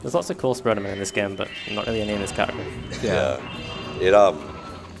 Yeah. There's lots of cool Spearmen in this game, but not really any in this category. Yeah.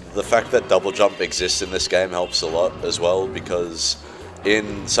 The fact that double jump exists in this game helps a lot as well, because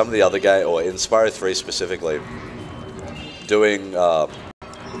in some of the other games, or in Spyro 3 specifically, doing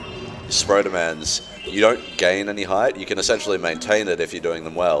Spider-Mans, you don't gain any height. You can essentially maintain it if you're doing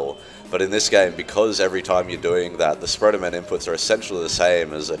them well. But in this game, because every time you're doing that, the Spider-Man inputs are essentially the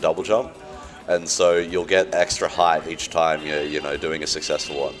same as a double jump, and so you'll get extra height each time you're doing a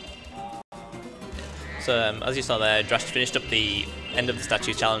successful one. So as you saw there, Drashed finished up the end of the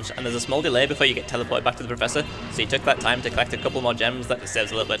statue challenge, and there's a small delay before you get teleported back to the professor. So he took that time to collect a couple more gems. That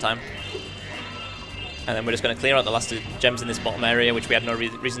saves a little bit of time. And then we're just going to clear out the last 2 gems in this bottom area, which we had no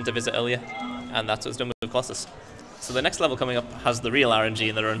reason to visit earlier. And that's what's done with Colossus. So the next level coming up has the real RNG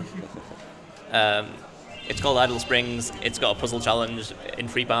in the run. It's called Idle Springs. It's got a puzzle challenge in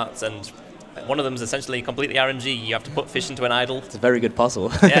 3 parts, and one of them is essentially completely RNG. You have to put fish into an idol. It's a very good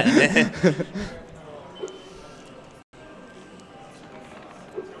puzzle. Yeah.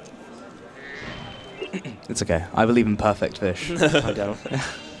 It's okay. I believe in perfect fish. I don't.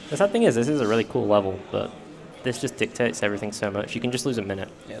 The sad thing is, this is a really cool level, but this just dictates everything so much. You can just lose a minute.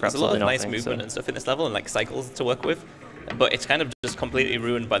 Yeah, there's a lot of nice movement and stuff in this level, and like cycles to work with, but it's kind of just completely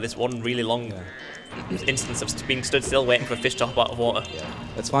ruined by this one really long instance of being stood still waiting for a fish to hop out of water. Yeah.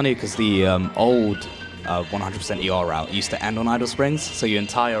 It's funny because the old 100% ER route used to end on idle springs, so your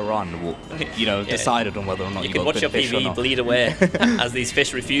entire run will, decided on whether or not you can watch your PV bleed away as these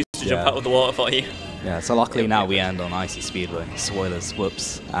fish refuse to jump out of the water for you. Yeah, so luckily now we end on Icy Speedway. Spoilers,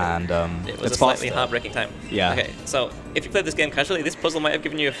 whoops. And it was a slightly heartbreaking time. Yeah. Okay, so if you played this game casually, this puzzle might have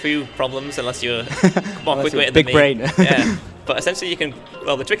given you a few problems unless you're more quick-witted than me. Big brain. Yeah, but essentially you can,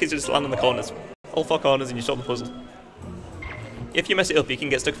 well, the trick is to just land on the corners. All 4 corners and you solve the puzzle. If you mess it up, you can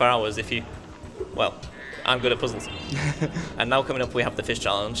get stuck for hours if you, well, I'm good at puzzles. And now coming up we have the fish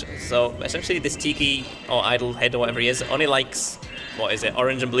challenge. So essentially this tiki or idle head or whatever he is only likes, what is it,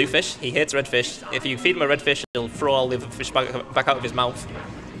 orange and blue fish. He hates red fish. If you feed him a red fish, he'll throw all the fish back out of his mouth.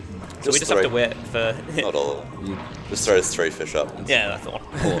 So we just have to wait for... Not all of them. Just throw 3 fish up. Yeah, that's the one.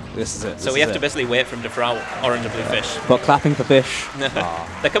 Cool. This is it. So we have to basically wait for him to throw out orange and blue fish. But clapping for fish.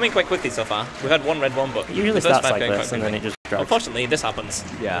 They're coming quite quickly so far. We've had 1 red one, but it usually starts like this and then it just drops. Unfortunately, this happens.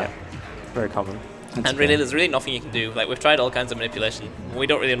 Yeah. Very common. And really, there's really nothing you can do. Like, we've tried all kinds of manipulation. We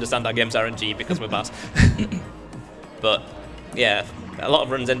don't really understand our game's RNG because we're bad. But, yeah, a lot of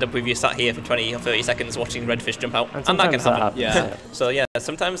runs end up with you sat here for 20 or 30 seconds watching red fish jump out. And that can happen. Yeah. So, yeah,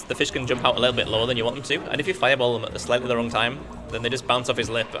 sometimes the fish can jump out a little bit lower than you want them to. And if you fireball them at slightly the wrong time, then they just bounce off his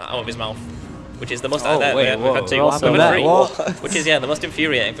lip, out of his mouth. Which is the most... Wait, we've had two, what happened we've had there? three, which is, yeah, the most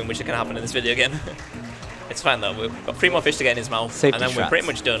infuriating thing which can happen in this video game. It's fine, though. We've got 3 more fish to get in his mouth. Safety and then we're traps. pretty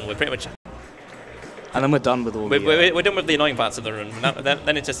much done. We're pretty much... And then we're done with all the... We're done with the annoying parts of the run.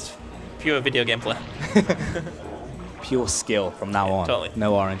 Then it's just pure video gameplay. pure skill from now on. Totally.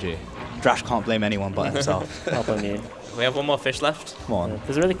 No RNG. Drash can't blame anyone but himself. I'll blame you. We have 1 more fish left. Come on.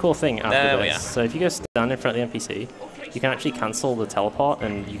 There's a really cool thing There after we this. are. So if you go stand in front of the NPC, you can actually cancel the teleport,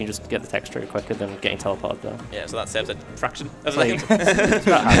 and you can just get the texture quicker than getting teleported there. Yeah, so that saves a fraction of a Like, second. it's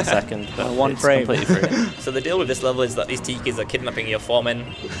about half a second, but One it's frame. completely free. So the deal with this level is that these tikis are kidnapping your 4 men,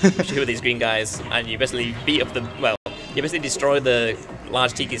 who are these green guys, and you basically beat up the... Well, you basically destroy the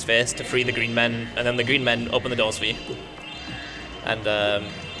large tiki's face to free the green men, and then the green men open the doors for you. And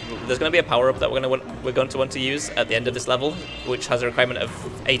there's going to be a power-up that we're going to want to use at the end of this level, which has a requirement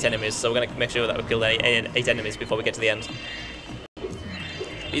of 8 enemies, so we're going to make sure that we kill 8 enemies before we get to the end.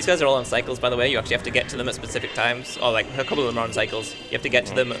 These guys are all on cycles, by the way. You actually have to get to them at specific times, or like a couple of them are on cycles. You have to get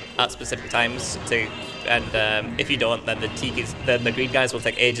to them at specific times, and if you don't, then the green guys will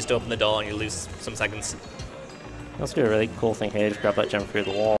take ages to open the door, and you lose some seconds. You also do a really cool thing here, just grab that gem through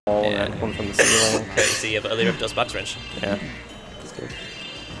the wall, and then one from the ceiling. Courtesy of early Ripto's back wrench. Yeah, that's good.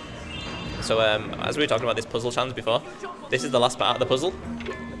 So as we were talking about this puzzle challenge before, this is the last part of the puzzle.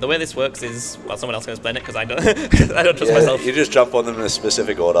 The way this works is, well, someone else can explain it because I don't, I don't trust myself. You just jump on them in a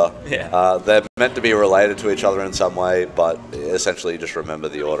specific order. Yeah. They're meant to be related to each other in some way, but essentially you just remember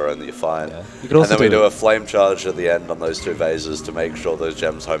the order and you're fine. Yeah. You could also and then we do a flame charge at the end on those 2 vases to make sure those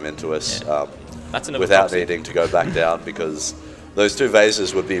gems home into us That's another without proxy. needing to go back down, because those 2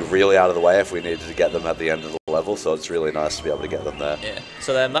 vases would be really out of the way if we needed to get them at the end of the level, so it's really nice to be able to get them there. Yeah.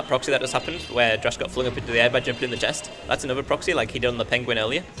 So that proxy that just happened, where Drash got flung up into the air by jumping in the chest, that's another proxy like he did on the penguin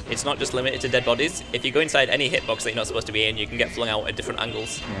earlier. It's not just limited to dead bodies. If you go inside any hitbox that you're not supposed to be in, you can get flung out at different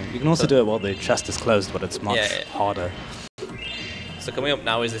angles. Yeah. You can also do it while the chest is closed, but it's much harder. So coming up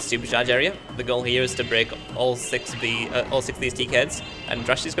now is this supercharge area. The goal here is to break all 6 of these TK heads, and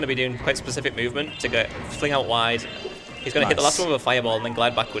Drash is going to be doing quite specific movement to go fling out wide. He's going to hit the last one with a fireball and then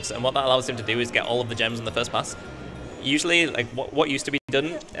glide backwards, and what that allows him to do is get all of the gems on the first pass. Usually, like what used to be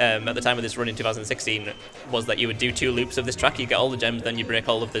done at the time of this run in 2016 was that you would do 2 loops of this track, you get all the gems, then you break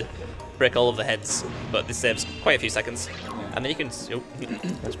all of the heads. But this saves quite a few seconds, and then you can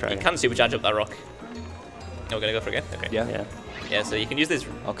supercharge up that rock. Oh, we're gonna go for it again. Okay. Yeah. Yeah. So you can use this.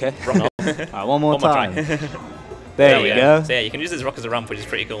 Okay. Rock. Alright, one more try. time. there you go. So yeah, you can use this rock as a ramp, which is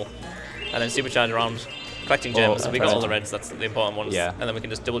pretty cool, and then supercharge around. Collecting gems, we got all the reds, that's the important ones. Yeah. And then we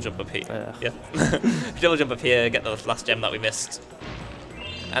can just double jump up here. Yeah. Double jump up here, get the last gem that we missed.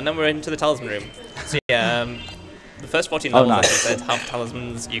 And then we're into the talisman room. So yeah, the first 14 levels, as I said, have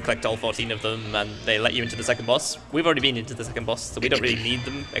talismans. You collect all 14 of them, and they let you into the second boss. We've already been into the second boss, so we don't really need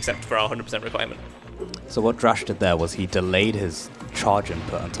them, except for our 100% requirement. So what Drash did there was he delayed his charge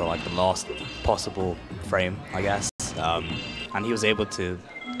input until like the last possible frame, I guess. And he was able to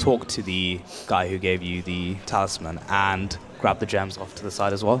talk to the guy who gave you the talisman and grab the gems off to the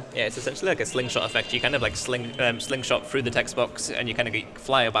side as well. Yeah, it's essentially like a slingshot effect. You kind of like slingshot through the text box, and you kind of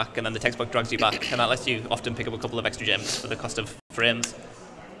fly back, and then the text box drags you back, and that lets you often pick up a couple of extra gems for the cost of frames.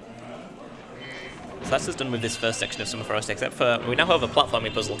 So that's just done with this first section of Summer Forest, except for we now have a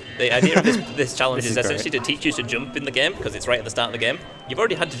platforming puzzle. The idea of this challenge is essentially to teach you to jump in the game, because it's right at the start of the game. You've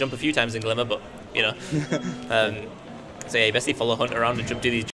already had to jump a few times in Glimmer, but, you know. So yeah, you basically follow Hunt around and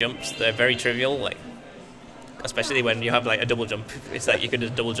do these jumps. They're very trivial, like, especially when you have like a double jump. It's like you can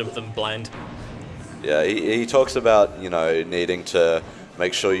just double jump them blind. Yeah, he talks about, you know, needing to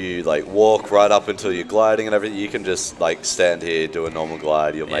make sure you like walk right up until you're gliding and everything. You can just like stand here, do a normal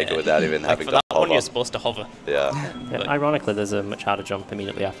glide, you'll make it without even having for to that hover. one, you're supposed to hover. Yeah. Ironically, there's a much harder jump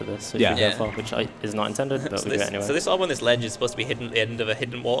immediately after this, which, which is not intended, but we do it anyway. So this orb on this ledge is supposed to be hidden at the end of a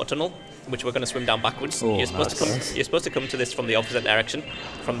hidden water tunnel, which we're going to swim down backwards. Oh, you're supposed to come to this from the opposite direction,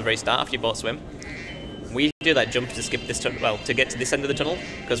 from the very start after you both swim. We do that jump to skip this to get to this end of the tunnel,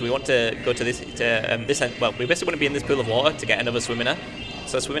 because we want to go to this end. Well, we basically want to be in this pool of water to get another swim in air.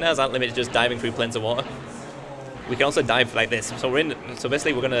 So swimming airs aren't limited to just diving through planes of water. We can also dive like this. So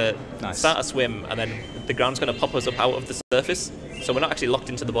basically we're going to start a swim, and then the ground's going to pop us up out of the surface. So we're not actually locked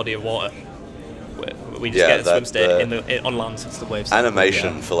into the body of water. We just get a swim state on land.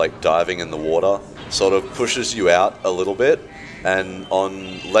 Animation for like diving in the water sort of pushes you out a little bit, And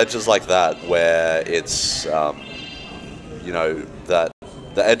on ledges like that, where it's, you know, that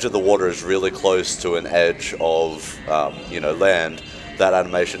the edge of the water is really close to an edge of, you know, land, that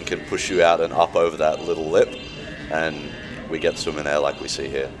animation can push you out and up over that little lip, and we get swim in air like we see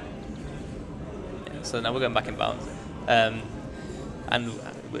here. Yeah, so now we're going back in bounds. And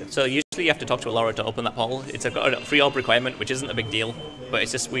so usually you have to talk to a Laura to open that portal. It's a free orb requirement, which isn't a big deal, but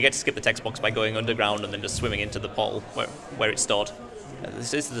it's just we get to skip the text box by going underground and then just swimming into the portal where it's stored.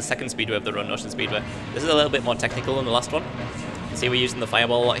 This is the second speedway of the run, Ocean Speedway. This is a little bit more technical than the last one. See, we're using the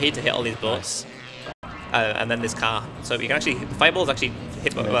fireball a lot here to hit all these boats. And then this car. So you can actually, fireballs actually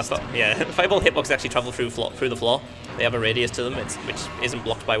fireball hitboxes actually travel through the floor. They have a radius to them, which isn't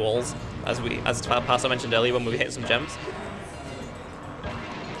blocked by walls, as Pastor mentioned earlier when we hit some gems.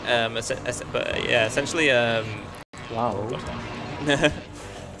 But yeah, essentially. Wow.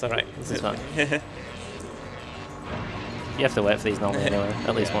 It's alright. This is fun. You have to wait for these normally anyway.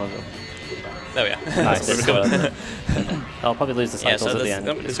 At least one of them. There we are. Nice. I'll probably lose the cycles so at the end.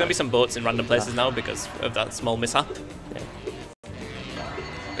 There's going to be some boats in random places now because of that small mishap.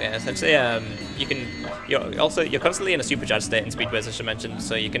 Yeah, essentially, you're constantly in a supercharged state in speedways, as I mentioned.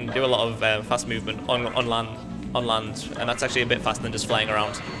 So you can do a lot of fast movement on land, and that's actually a bit faster than just flying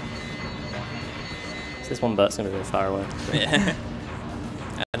around. So this one boat's going to be very far away. Yeah.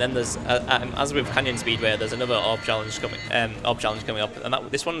 And then there's, as with Canyon Speedway, there's another orb challenge coming up, and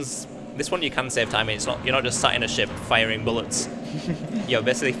this one you can save time in. You're not just sat in a ship firing bullets. You're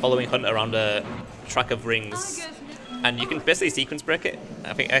basically following Hunt around a track of rings, and you can basically sequence break it.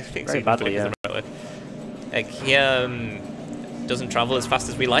 I think very badly, yeah. Like he doesn't travel as fast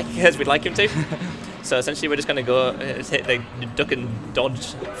as we'd like him to. So essentially, we're just going to go hit the duck and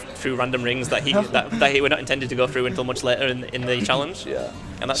dodge through random rings that he were not intended to go through until much later in the challenge. Yeah.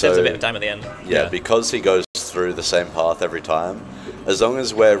 And that saves a bit of time at the end. Yeah, because he goes through the same path every time. As long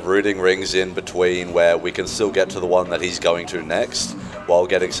as we're rooting rings in between where we can still get to the one that he's going to next, while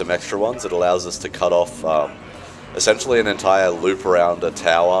getting some extra ones, it allows us to cut off essentially an entire loop around a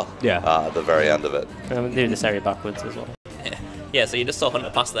tower. At the very end of it. And we do this area backwards as well. Yeah, so you just saw Hunter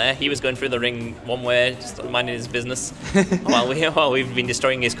pass there. He was going through the ring one way, just minding his business, while we've been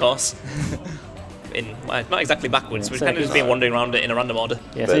destroying his course. Not exactly backwards, we've kind of just been wandering around it in a random order.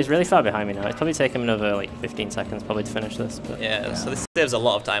 Yeah, so he's really far behind me now. It's probably take him another like 15 seconds probably to finish this. But yeah, so this saves a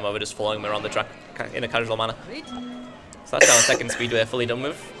lot of time over just following him around the track in a casual manner. So that's our second speedway fully done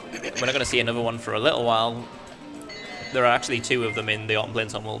with. We're not going to see another one for a little while. There are actually two of them in the Autumn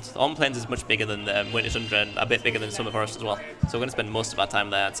Plains homeworld. The Autumn Plains is much bigger than Winter Tundra and a bit bigger than Summer Forest as well. So we're going to spend most of our time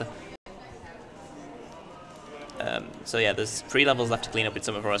there, I'd say. So yeah, there's 3 levels left to clean up in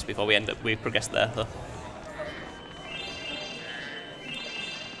Summer Forest before we progress there, though.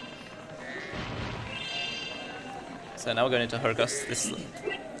 So now we're going into Hurgos. This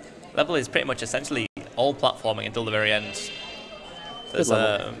level is pretty much essentially all platforming until the very end. There's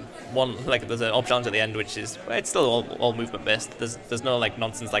there's an orb challenge at the end, which is it's still all movement based. There's no like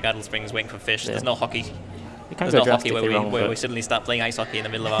nonsense like idle springs waiting for fish. Yeah. There's no hockey. There's no hockey where we suddenly start playing ice hockey in the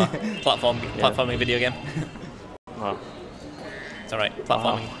middle of our platforming video game. Wow. It's alright.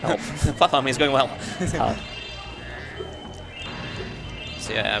 Platforming. Wow. Platforming is going well. It's hard.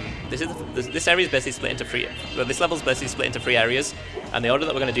 So yeah, this area is basically split into 3. Well, this level's basically split into 3 areas, and the order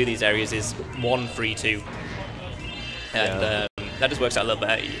that we're going to do these areas is 1, 3, 2, and that just works out a little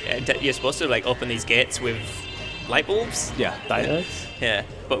bit. You're supposed to like open these gates with light bulbs. Yeah, diodes. Yeah,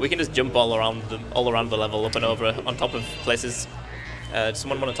 but we can just jump all around the level, up and over, on top of places. Does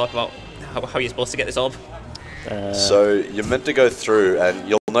someone want to talk about how you're supposed to get this orb? So you're meant to go through, and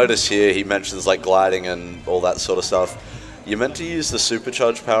you'll notice here he mentions like gliding and all that sort of stuff. You're meant to use the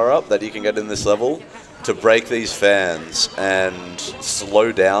supercharge power-up that you can get in this level to break these fans and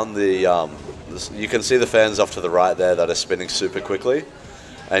slow down the... you can see the fans off to the right there that are spinning super quickly.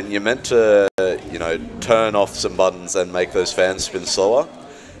 And you're meant to, turn off some buttons and make those fans spin slower.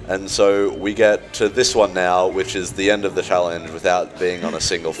 And so we get to this one now, which is the end of the challenge without being on a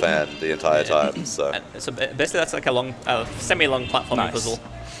single fan the entire time. So basically that's like a semi-long platforming puzzle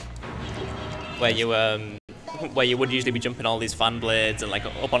where you would usually be jumping all these fan blades and like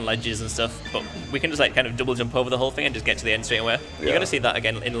up on ledges and stuff, but we can just like kind of double jump over the whole thing and just get to the end straight away. Yeah. You're going to see that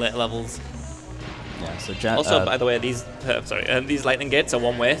again in later levels. Yeah, so also, by the way, these lightning gates are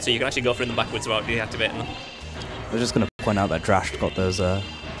one way, so you can actually go through them backwards without deactivating them. I was just going to point out that Drashed got those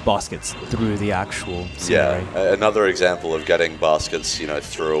baskets through the actual scenery. Yeah, another example of getting baskets,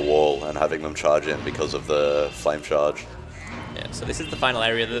 through a wall and having them charge in because of the flame charge. Yeah, so this is the final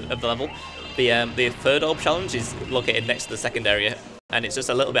area of the level. The third orb challenge is located next to the second area, and it's just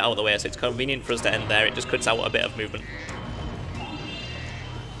a little bit out of the way, so it's convenient for us to end there. It just cuts out a bit of movement.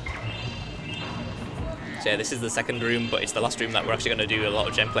 So yeah, this is the second room, but it's the last room that we're actually going to do a lot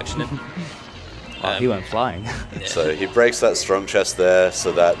of gem collection in. Wow, he went flying. Yeah. So he breaks that strong chest there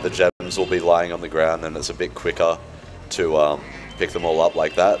so that the gems will be lying on the ground, and it's a bit quicker to pick them all up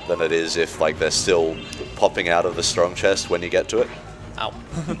like that than it is if like they're still popping out of the strong chest when you get to it. Ow.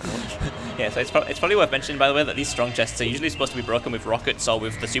 Yeah, so it's probably worth mentioning, by the way, that these strong chests are usually supposed to be broken with rockets or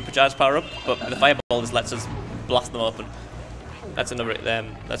with the supercharged power-up, but the fireball just lets us blast them open. That's another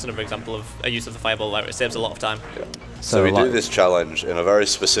example of a use of the fireball. It saves a lot of time. Yeah. So we do this challenge in a very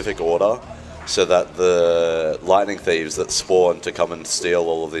specific order, so that the lightning thieves that spawn to come and steal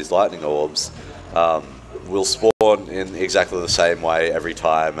all of these lightning orbs will spawn in exactly the same way every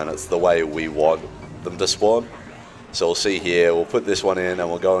time, and it's the way we want them to spawn. So we'll see here, we'll put this one in and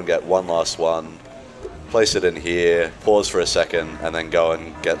we'll go and get one last one, place it in here, pause for a second, and then go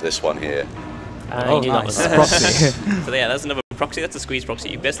and get this one here. Oh, nice. Proxy. So yeah, that's another proxy. That's a squeeze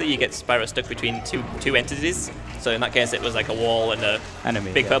proxy. Basically, you get Spyro stuck between two entities. So in that case, it was like a wall and a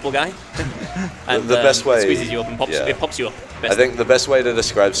Enemy, big purple guy. And the best way it squeezes you up and pops, it pops you up. I think the best way to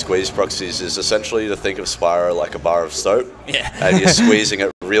describe squeeze proxies is essentially to think of Spyro like a bar of soap. Yeah. And you're squeezing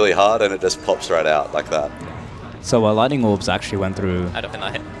it really hard, and it just pops right out like that. So lightning orbs actually went through I don't think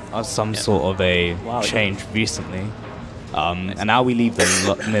that hit. some sort of a change recently, and now we leave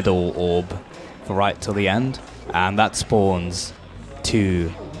the middle orb for right till the end, and that spawns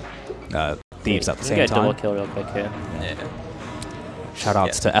two thieves at the same Get a double time. kill real quick here. Yeah.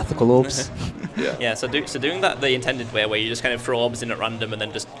 Shoutouts to ethical orbs. Yeah. So doing that the intended way, where you just kind of throw orbs in at random and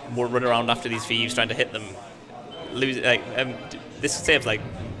then just run around after these thieves trying to hit them. This saves like.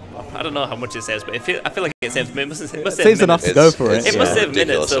 I don't know how much it saves, but I feel like it saves. It must save saves enough to go for it. It must save minutes,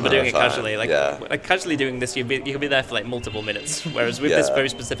 ridiculous so we're doing it amount of casually. time. Like casually doing this, you can be there for like multiple minutes. Whereas with this very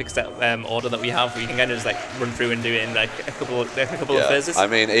specific order that we have, you can kind of just like run through and do it in like a couple of phases. I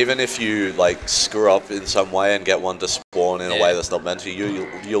mean, even if you like screw up in some way and get one to spawn in a way that's not meant to,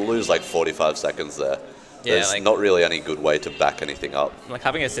 you'll lose like 45 seconds there. Yeah, There's not really any good way to back anything up. Like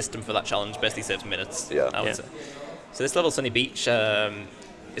having a system for that challenge basically saves minutes. Yeah. I would say. So this level, Sunny Beach.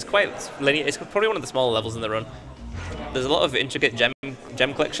 It's quite linear. It's probably one of the smaller levels in the run. There's a lot of intricate gem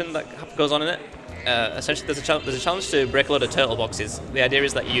collection that goes on in it. Essentially, there's a challenge to break a load of turtle boxes. The idea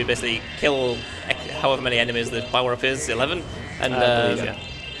is that you basically kill however many enemies the power up is, 11, and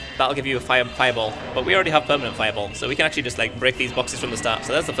that'll give you a fireball. But we already have permanent fireball, so we can actually just like break these boxes from the start.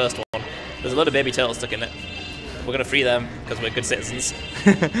 So that's the first one. There's a load of baby turtles stuck in it. We're gonna free them because we're good citizens.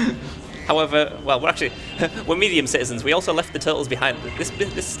 However, well, we're medium citizens. We also left the turtles behind.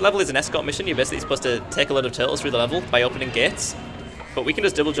 This level is an escort mission. You're basically supposed to take a load of turtles through the level by opening gates. But we can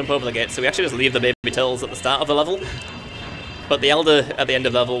just double jump over the gates, so we actually just leave the baby turtles at the start of the level. But the elder at the end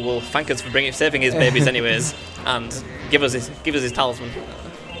of the level will thank us for saving his babies anyways, and give us his talisman.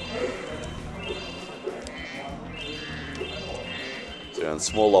 And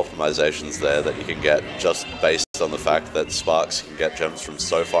small optimizations there that you can get just based on the fact that Sparks can get gems from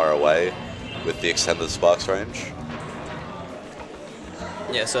so far away with the extended Sparks range.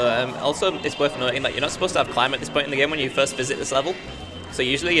 Yeah, so also it's worth noting that you're not supposed to have climb at this point in the game when you first visit this level. So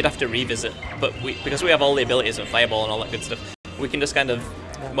usually you'd have to revisit, but because we have all the abilities and fireball and all that good stuff, we can just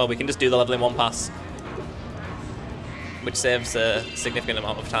we can just do the level in one pass, which saves a significant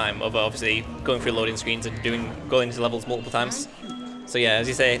amount of time over obviously going through loading screens and going into levels multiple times. So yeah, as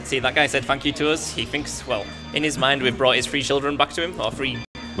you say, see that guy said thank you to us. He thinks, well, in his mind we've brought his free children back to him, or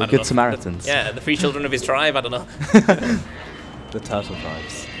we're good Samaritans. The free children of his tribe. I don't know. The turtle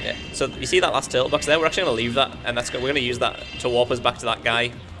tribes. Yeah. So you see that last turtle box there? We're actually going to leave that, and we're going to use that to warp us back to that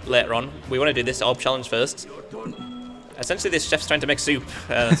guy later on. We want to do this orb challenge first. Essentially, this chef's trying to make soup.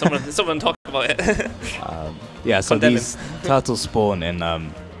 Someone talk about it. So these turtles spawn in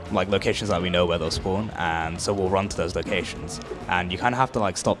like locations that we know where they'll spawn, and so we'll run to those locations. And you kind of have to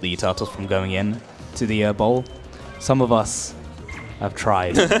like stop the turtles from going in to the bowl. Some of us have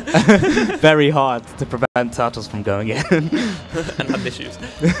tried very hard to prevent turtles from going in. And had issues.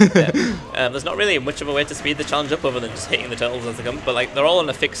 There's not really much of a way to speed the challenge up other than just hitting the turtles as they come, but like they're all in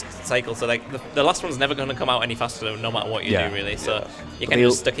a fixed cycle, so like the last one's never going to come out any faster no matter what you do really, so you can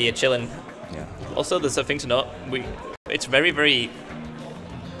just stuck here chilling. Also, there's a thing to note, it's very, very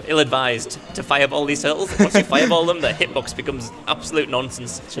ill-advised to fireball these turtles. Once you fireball them, the hitbox becomes absolute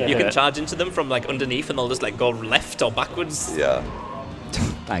nonsense. You can charge into them from like underneath and they'll just like go left or backwards. Yeah.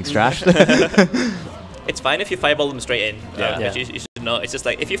 Thanks, Drashed. It's fine if you fireball them straight in. You should know. It's just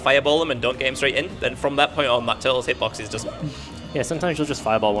like if you fireball them and don't get them straight in, then from that point on, that turtle's hitbox is just... Yeah, sometimes you'll just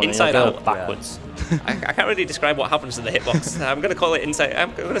fireball one inside and you'll go out. backwards. I can't really describe what happens to the hitbox. I'm going to call it inside...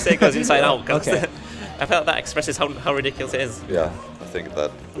 I'm going to say it goes inside out. Okay. I felt that expresses how ridiculous it is. Yeah. think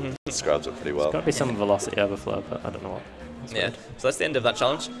that describes it pretty well. There's got to be some velocity overflow, but I don't know what. Yeah, so that's the end of that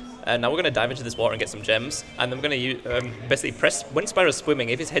challenge. Now we're going to dive into this water and get some gems, and then we're going to basically press, when Spyro's swimming,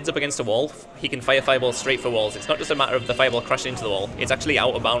 if his head's up against a wall, he can fire fireballs straight for walls. It's not just a matter of the fireball crashing into the wall, it's actually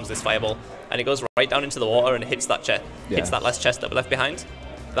out of bounds, this fireball, and it goes right down into the water and hits that chest, hits that last chest that we left behind.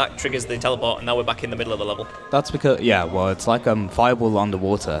 That triggers the teleport, and now we're back in the middle of the level. That's because, yeah, well, it's like fireball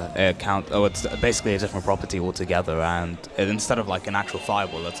underwater. It's basically a different property altogether, and instead of like an actual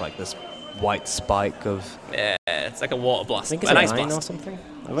fireball, it's like this white spike of... Yeah, it's like a water blast. I think it's an a ice mine blast. or something.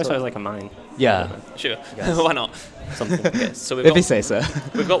 I always thought it was like a mine. Yeah. Sure. Yes. Why not? Something. Okay, so If you say so.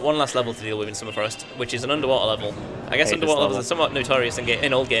 we've got one last level to deal with in Summer Forest, which is an underwater level. I guess Hate underwater this levels are somewhat notorious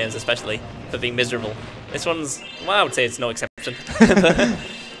in old games, especially, for being miserable. This one's, well, I would say it's no exception.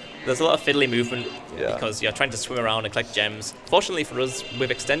 There's a lot of fiddly movement because you're trying to swim around and collect gems. Fortunately for us,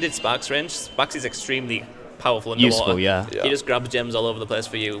 we've extended Spark's range. Sparks is extremely powerful underwater. Useful, yeah. He just grabs gems all over the place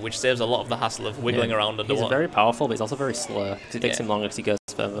for you, which saves a lot of the hassle of wiggling around underwater. He's very powerful, but he's also very slow, because it takes him longer as he goes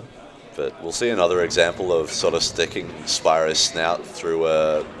further. But we'll see another example of sort of sticking Spyro's snout through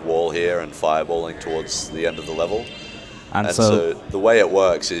a wall here and fireballing towards the end of the level. And so the way it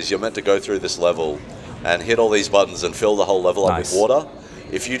works is you're meant to go through this level and hit all these buttons and fill the whole level up with water.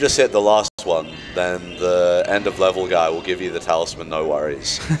 If you just hit the last one, then the end of level guy will give you the talisman, no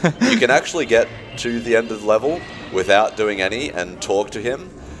worries. You can actually get to the end of the level without doing any and talk to him,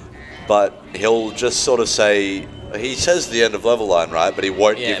 but he'll just sort of say, he says the end of level line, right, but he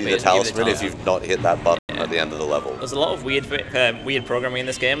won't give you the talisman if you've not hit that button at the end of the level. There's a lot of weird programming in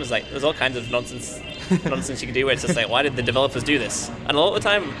this game. There's all kinds of nonsense you can do where it's just like, why did the developers do this? And a lot of the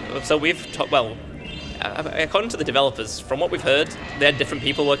time, so we've talked, well, according to the developers, from what we've heard, they had different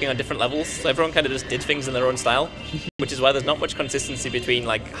people working on different levels, so everyone kind of just did things in their own style, which is why there's not much consistency between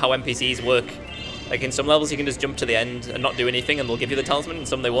like how NPCs work. Like in some levels you can just jump to the end and not do anything and they'll give you the talisman, and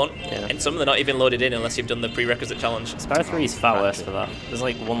some they won't. And some they're not even loaded in unless you've done the prerequisite challenge. Spyro 3 is far worse for that. There's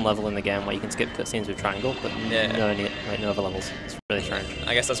like one level in the game where you can skip cutscenes with triangle, but no other levels. It's really strange.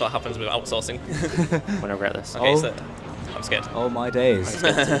 I guess that's what happens with outsourcing. When I regret this. Okay, so I'm scared. Oh my days.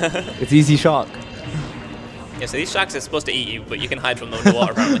 It's easy shark. Yeah, so these sharks are supposed to eat you, but you can hide from them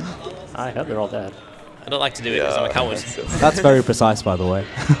underwater apparently. I hope they're all dead. I don't like to do it because I'm a coward. That's very precise, by the way.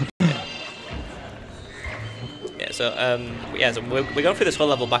 So we're going through this whole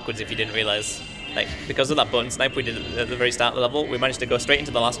level backwards if you didn't realise. Like, because of that button snipe we did at the very start of the level, we managed to go straight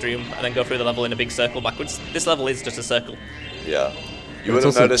into the last room and then go through the level in a big circle backwards. This level is just a circle. Yeah. You would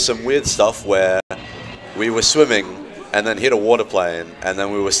have noticed some weird stuff where we were swimming and then hit a water plane and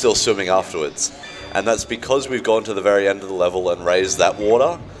then we were still swimming afterwards. And that's because we've gone to the very end of the level and raised that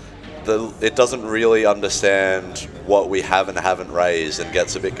water. It doesn't really understand what we have and haven't raised and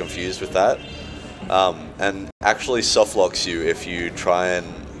gets a bit confused with that. And actually softlocks you if you try and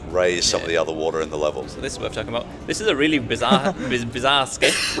raise some of the other water in the level. So this is what I'm talking about. This is a really bizarre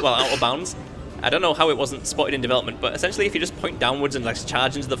skip, well, out of bounds. I don't know how it wasn't spotted in development, but essentially if you just point downwards and like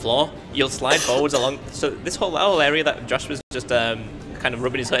charge into the floor, you'll slide forwards along. So this whole area that Josh was just kind of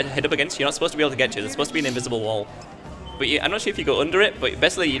rubbing his head up against, you're not supposed to be able to get to. There's supposed to be an invisible wall. But I'm not sure if you go under it, but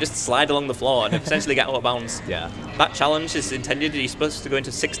basically you just slide along the floor and essentially get out of bounds. Yeah. That challenge is intended, you're supposed to go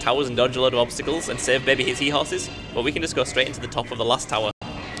into 6 towers and dodge a load of obstacles and save baby seahorses, but we can just go straight into the top of the last tower,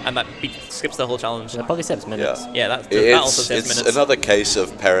 and that skips the whole challenge. That probably saves minutes. Yeah, that also saves minutes. It's another case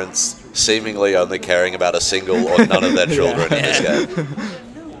of parents seemingly only caring about a single or none of their children in this game.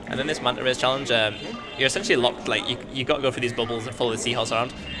 And then this manta rays challenge, you're essentially locked, like you got to go through these bubbles and follow the seahorse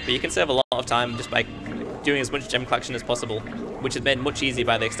around, but you can save a lot of time just by doing as much gem collection as possible, which is made much easier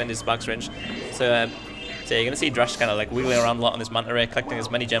by the extended Sparks range. So you're going to see Drashed kind of like wiggling around a lot on this manta ray, collecting as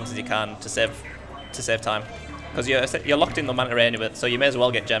many gems as you can to save time, because you're locked in the manta ray anyway, so you may as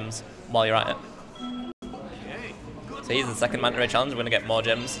well get gems while you're at it. So here's the second manta ray challenge. We're going to get more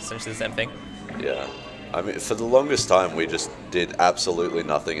gems, essentially the same thing. Yeah. I mean, for the longest time, we just did absolutely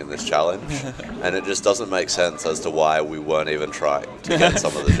nothing in this challenge, and it just doesn't make sense as to why we weren't even trying to get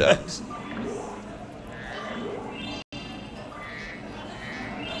some of the gems.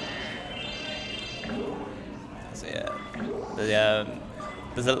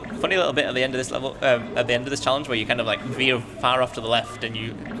 There's a funny little bit at the end of this level, at the end of this challenge, where you kind of like veer far off to the left, and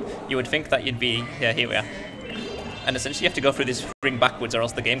you would think that you'd be, yeah, here we are. And essentially you have to go through this ring backwards or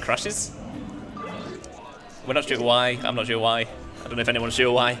else the game crashes. We're not sure why, I'm not sure why. I don't know if anyone's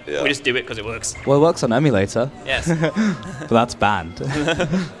sure why. Yeah. We just do it because it works. Well, it works on emulator. Yes. But that's banned.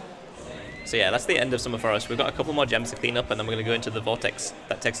 So yeah, that's the end of Summer Forest. We've got a couple more gems to clean up, and then we're going to go into the vortex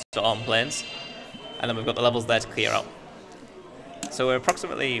that takes us to Arm Plains. And then we've got the levels there to clear out. So we're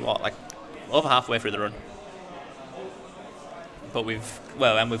approximately, what, like over halfway through the run. but we've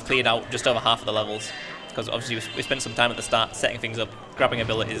cleared out just over half of the levels, because obviously we spent some time at the start setting things up, grabbing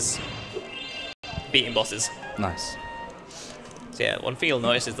abilities, beating bosses. Nice. So yeah, one thing you'll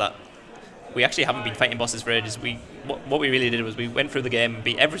notice is that we actually haven't been fighting bosses for ages. What we really did was we went through the game,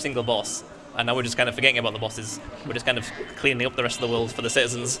 beat every single boss, and now we're just kind of forgetting about the bosses. We're just kind of cleaning up the rest of the world for the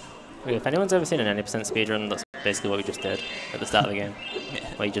citizens. If anyone's ever seen an 90% speedrun, that's basically what we just did at the start of the game,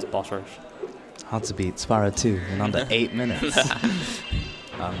 where you just boss rush. How to beat Spyro 2 in under 8 minutes.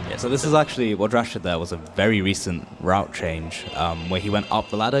 So this is actually, what Drashed did there was a very recent route change, where he went up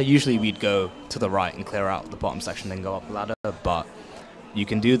the ladder. Usually we'd go to the right and clear out the bottom section, then go up the ladder, but you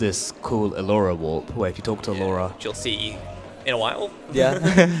can do this cool Elora warp, where if you talk to Elora... Which you'll see in a while. Yeah.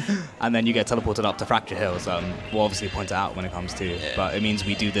 And then you get teleported up to Fracture Hills. We'll obviously point it out when it comes to, but it means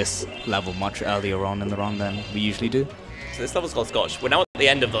we do this level much earlier on in the run than we usually do. So this level's called Scotch. We're now at the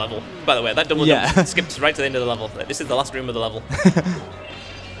end of the level, by the way. That double jump skips right to the end of the level. This is the last room of the level.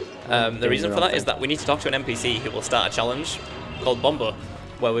 The reason for that is that we need to talk to an NPC who will start a challenge called Bombo,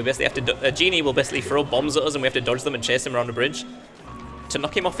 where we basically have to... A genie will basically throw bombs at us and we have to dodge them and chase him around a bridge. To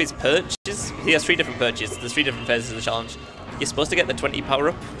knock him off his perches, he has 3 different perches. There's 3 different phases of the challenge. You're supposed to get the 20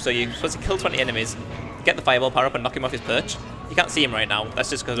 power-up, so you're supposed to kill 20 enemies, get the fireball power-up and knock him off his perch. You can't see him right now. That's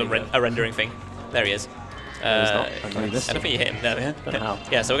just because of a rendering thing. There he is. I don't think you hit him. There.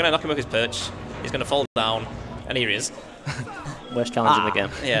 Yeah, so we're going to knock him off his perch. He's going to fall down, and here he is. Worst challenge in the game.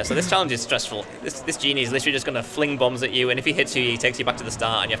 Yeah, so this challenge is stressful. This genie is literally just going to fling bombs at you, and if he hits you, he takes you back to the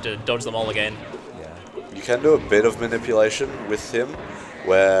start, and you have to dodge them all again. You can do a bit of manipulation with him,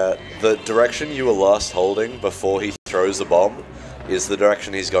 where the direction you were last holding before he throws the bomb is the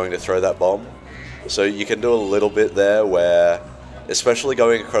direction he's going to throw that bomb. So you can do a little bit there where, especially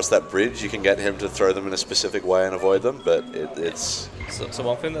going across that bridge, you can get him to throw them in a specific way and avoid them, but it's... So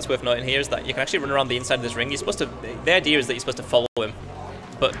one thing that's worth noting here is that you can actually run around the inside of this ring. You're supposed to... The idea is that you're supposed to follow him,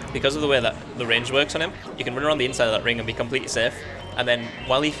 but because of the way that the range works on him, you can run around the inside of that ring and be completely safe. And then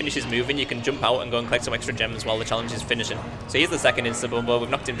while he finishes moving, you can jump out and go and collect some extra gems while the challenge is finishing. So here's the second Insta Bombo. We've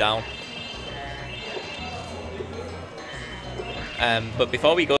knocked him down. But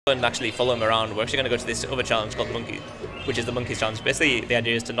before we go and actually follow him around, we're actually going to go to this other challenge called Monkey, which is the Monkeys Challenge. Basically, the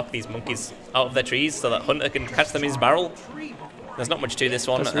idea is to knock these monkeys out of their trees so that Hunter can catch them in his barrel. There's not much to this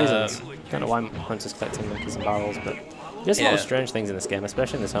one. I don't know why Hunter's collecting monkeys and barrels, but there's a lot of strange things in this game,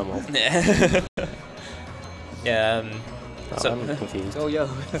 especially in this homeworld. So I'm confused. So yeah,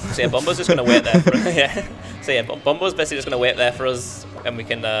 Bombo's just going to wait there for us. So yeah, Bombo's basically just going to wait there for us, and we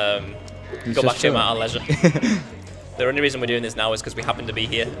can go back to him at our leisure. The only reason we're doing this now is because we happen to be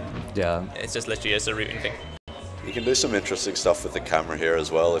here. Yeah. It's just literally just a routing thing. You can do some interesting stuff with the camera here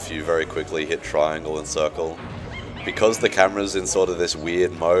as well if you very quickly hit triangle and circle. Because the camera's in sort of this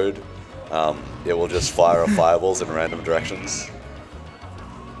weird mode, it will just fire fireballs in random directions.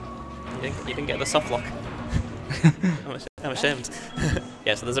 You didn't get the soft lock. I'm ashamed.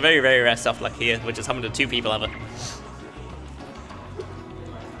 Yeah, so there's a very, very rare soft lock here, which has happened to 2 people ever.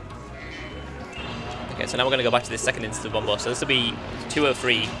 Okay, so now we're going to go back to this second instance of Bombo. So this will be 2 or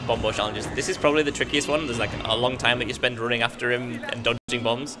 3 Bombo challenges. This is probably the trickiest one. There's like a long time that you spend running after him and dodging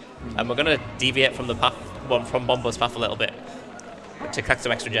bombs. And we're going to deviate from the path, from Bombo's path a little bit to collect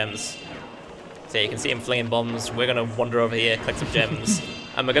some extra gems. So you can see him flinging bombs. We're going to wander over here, collect some gems.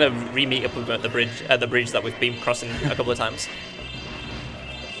 And we're going to re-meet up with him at the bridge that we've been crossing a couple of times.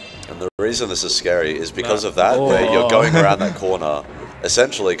 And the reason this is scary is because of that, where you're going around that corner,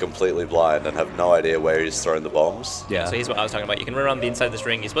 essentially completely blind and have no idea where he's throwing the bombs. Yeah. So here's what I was talking about. You can run around the inside of this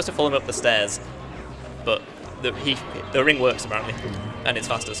ring. You're supposed to follow him up the stairs, but the ring works apparently, and it's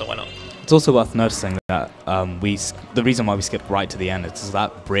faster, so why not? It's also worth noticing that the reason why we skipped right to the end is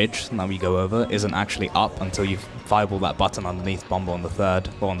that bridge that we go over isn't actually up until you fireball that button underneath Bombo on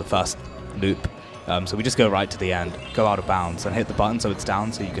the first loop. So we just go right to the end, go out of bounds, and hit the button so it's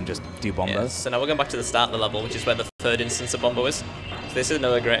down, so you can just do Bombo. Yes, so now we're going back to the start of the level, which is where the third instance of Bombo is. So this is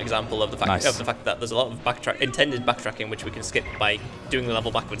another great example of the fact that there's a lot of intended backtracking, which we can skip by doing the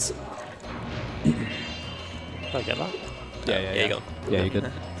level backwards. Did I get that? Yeah, you go. Yeah, you're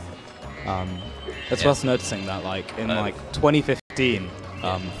good. It's worth noticing that, like, in 2015,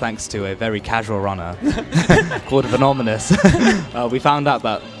 thanks to a very casual runner called Venomous, we found out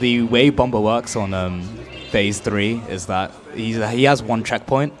that the way Bombo works on Phase 3 is that he has one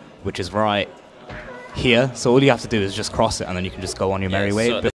checkpoint, which is right here. So all you have to do is just cross it, and then you can just go on your merry way.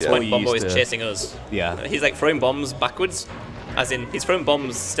 So at this point, Bombo is chasing us. Yeah. He's like throwing bombs backwards, as in he's throwing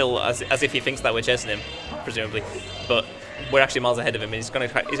bombs still as if he thinks that we're chasing him, presumably, but we're actually miles ahead of him, and he's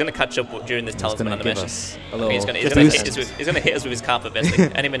gonna catch up during this talisman animation. He's gonna hit us with his carpet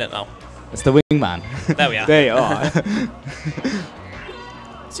basically any minute now. It's the wingman. There we are. There you are.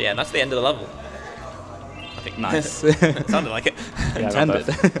 So yeah, that's the end of the level. I think. Nice. Sounded like it. Yeah, I got Intended.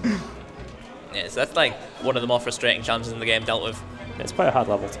 both. Yeah, so that's like one of the more frustrating challenges in the game dealt with. It's quite a hard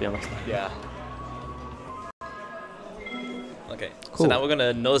level, to be honest. Yeah. Okay. So Cool. now we're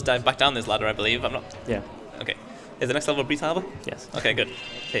gonna nosedive back down this ladder, I believe. I'm not. Yeah. Okay. Is the next level Breeze Harbor? Yes. Okay, good.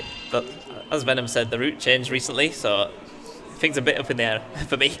 Okay, but as Venom said, the route changed recently, so things are a bit up in the air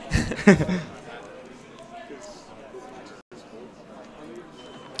for me.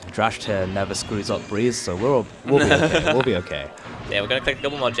 Drashed here never screws up Breeze, so we'll be okay. We'll be okay. Yeah, we're gonna collect a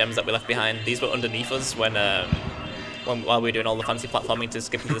couple more gems that we left behind. These were underneath us when while we were doing all the fancy platforming to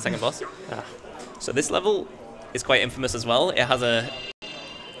skip into the second boss. Ah. So this level is quite infamous as well. It has a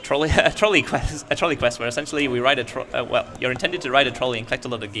trolley quest where essentially we ride well, you're intended to ride a trolley and collect a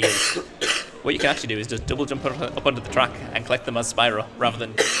lot of gears. What you can actually do is just double jump up onto the track and collect them as Spyro rather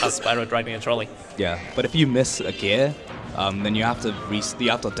than as Spyro driving a trolley. Yeah, but if you miss a gear, then you have to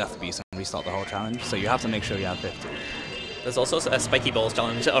death beast and restart the whole challenge. So you have to make sure you have 50. There's also a spiky balls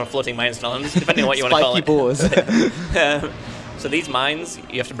challenge or a floating mines challenge, depending on what you want to call it. Spiky balls. So these mines,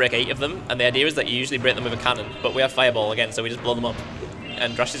 you have to break 8 of them, and the idea is that you usually break them with a cannon, but we have fireball again, so we just blow them up.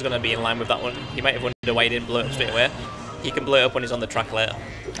 And Drashed is going to be in line with that one. You might have wondered why he didn't blow it up straight away. He can blow it up when he's on the track later.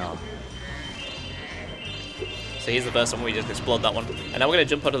 Oh. So here's the first one where we just explode that one. And now we're going to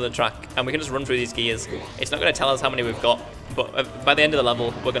jump onto the track, and we can just run through these gears. It's not going to tell us how many we've got, but by the end of the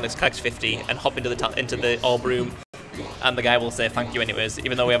level, we're going to collect 50 and hop into the orb room, and the guy will say thank you anyways,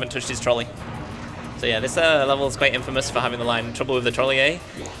 even though we haven't touched his trolley. So yeah, this level is quite infamous for having the line "Trouble with the trolley, eh?"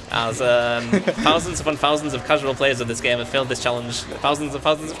 As thousands upon thousands of casual players of this game have failed this challenge thousands of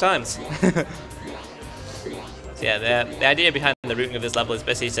times. So yeah, the idea behind the routing of this level is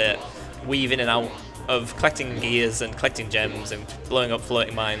basically to weave in and out of collecting gears and collecting gems and blowing up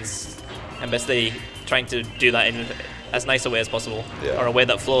floating mines, and basically trying to do that in as nice a way as possible, or a way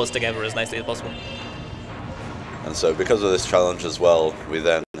that flows together as nicely as possible. And so because of this challenge as well, we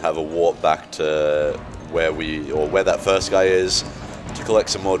then have a warp back to where that first guy is to collect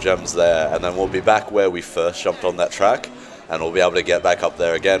some more gems there, and then we'll be back where we first jumped on that track, and we'll be able to get back up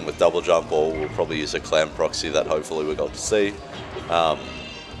there again with double jump, or we'll probably use a clan proxy that hopefully we got to see.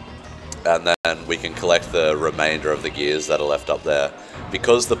 And then we can collect the remainder of the gears that are left up there.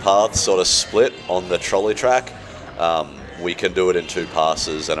 Because the paths sort of split on the trolley track, we can do it in 2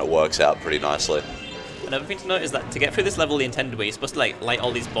 passes, and it works out pretty nicely. Another thing to note is that to get through this level the intended way, you're supposed to light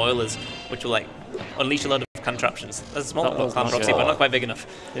all these boilers, which will unleash a lot of contraptions. There's a small clan proxy, but not quite big enough.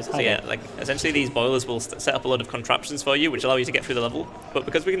 So yeah, essentially these boilers will set up a lot of contraptions for you, which allow you to get through the level. But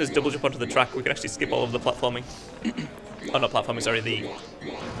because we can just double jump onto the track, we can actually skip all of the platforming. Oh, not platforming, sorry,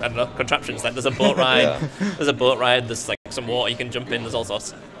 I don't know, contraptions. Like there's a boat ride, there's a boat ride, there's like some water you can jump in, there's all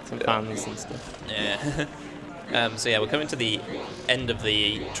sorts. Some fans and stuff. Yeah. So yeah, we're coming to the end of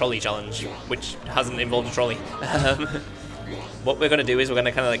the trolley challenge, which hasn't involved a trolley. What we're going to do is we're going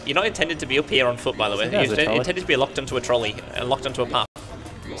to kind of you're not intended to be up here on foot, by the way. You're intended to be locked onto a trolley and locked onto a path.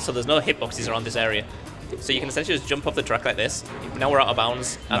 So there's no hitboxes around this area. So you can essentially just jump off the track like this. Now we're out of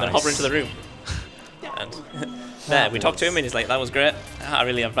bounds, and then hover into the room. And there, we talked to him, and he's like, "That was great. I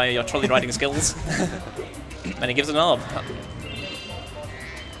really admire your trolley riding skills." And he gives an orb.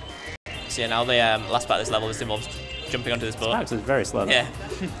 So yeah, now the last part of this level is involves jumping onto this boat. It's very slow. Yeah.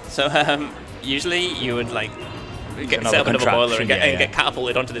 So usually you would set up another boiler and get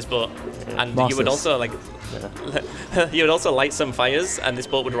catapulted onto this boat, and you would also you would also light some fires, and this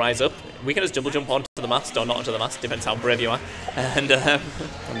boat would rise up. We can just double jump onto the mast or not onto the mast, depends how brave you are, and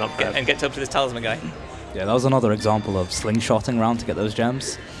get up to this talisman guy. Yeah, that was another example of slingshotting around to get those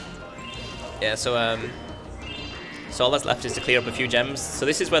gems. Yeah. So all that's left is to clear up a few gems. So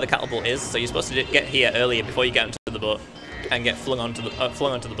this is where the catapult is. So you're supposed to get here earlier before you get onto the boat and get flung onto the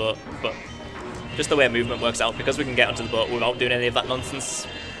boat. But just the way movement works out, because we can get onto the boat without doing any of that nonsense,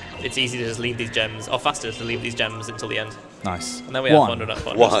 it's easy to just leave these gems, or faster to leave these gems until the end. Nice. And then we have 100 up.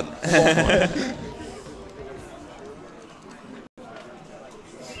 One.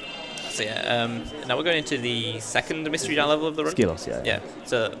 So yeah, now we're going into the second mystery jar level of the run. Skilos, yeah. Yeah.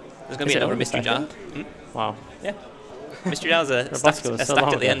 So there's going to be another mystery jar. Wow. Yeah. Mystery jars are stacked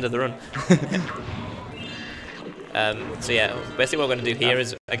at the end of the run. So yeah, basically what we're going to do here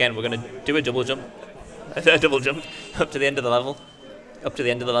is, again, we're going to do a double jump up to the end of the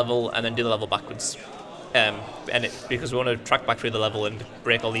level, and then do the level backwards. Because we want to track back through the level and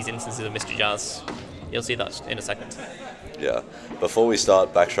break all these instances of mystery jars. You'll see that in a second. Yeah. Before we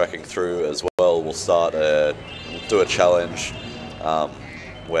start backtracking through as well, we'll do a challenge.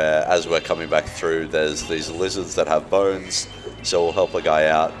 Where as we're coming back through, there's these lizards that have bones, so we'll help a guy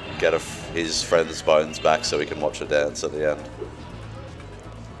out, get his friend's bones back so we can watch a dance at the end.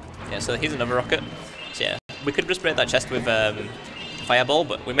 Yeah, so here's another rocket. So yeah, we could just break that chest with Fireball,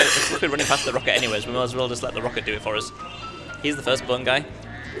 but we since we're running past the rocket anyways, we might as well just let the rocket do it for us. Here's the first bone guy.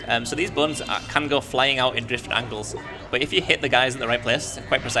 So these bones can go flying out in different angles, but if you hit the guys in the right place,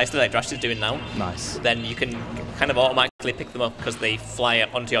 quite precisely like Drashed is doing now, Nice. then you can kind of automatically pick them up because they fly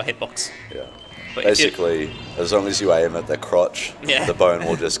onto your hitbox. Yeah. But basically, as long as you aim at their crotch, the bone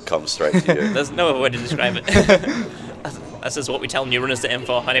will just come straight to you. There's no other way to describe it. That's just what we tell new runners to aim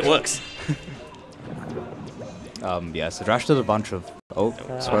for, and it works. Yeah, so Drashed did a bunch of... Oh,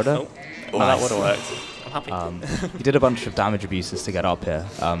 Spyro? Oh, that would have worked. I'm happy. He did a bunch of damage abuses to get up here.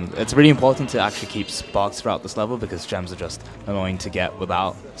 It's really important to actually keep sparks throughout this level because gems are just annoying to get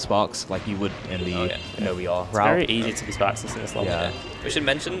without sparks, like you would in the OER It's route. very easy to be sparks in this level. Yeah. We should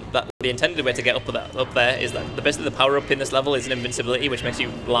mention that the intended way to get up there is that basically the power up in this level is an invincibility, which makes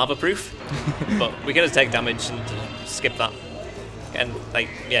you lava proof. But we can just take damage and skip that. And like,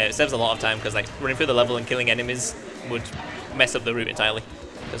 yeah, it saves a lot of time because like running through the level and killing enemies would mess up the route entirely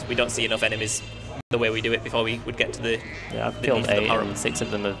because we don't see enough enemies the way we do it before we would get to the. Yeah, I've killed 8 and 6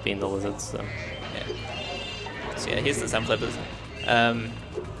 of them have been the lizards. So. Yeah. So yeah, here's the sample of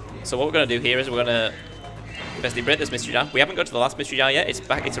so what we're going to do here is we're going to basically break this mystery jar. We haven't got to the last mystery jar yet. It's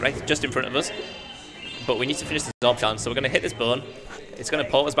back. It's right just in front of us. But we need to finish this orb challenge. So we're going to hit this bone. It's going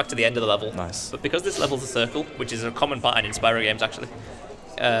to port us back to the end of the level. Nice. But because this level's a circle, which is a common pattern in Spyro games actually,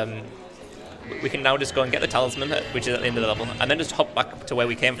 we can now just go and get the talisman, which is at the end of the level, and then just hop back to where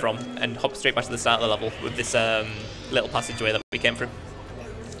we came from and hop straight back to the start of the level with this little passageway that we came through.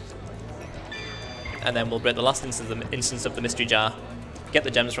 And then we'll break the last instance of the mystery jar, get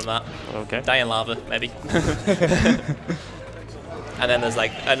the gems from that, die in lava, maybe. And then there's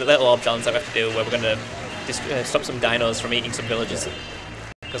like a little orb challenge that we have to do where we're going to stop some dinos from eating some villagers.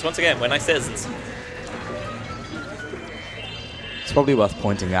 Because once again, we're nice citizens. It's probably worth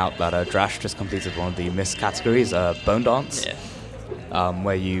pointing out that Drashed just completed one of the missed categories, Bone Dance,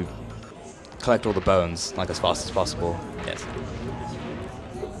 where you collect all the bones like as fast as possible. Yes.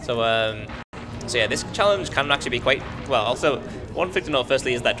 So yeah, this challenge can actually be quite well. Also, one thing to note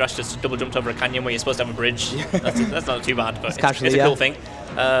firstly is that Drashed just double jumped over a canyon where you're supposed to have a bridge. That's not too bad, but it's a cool thing.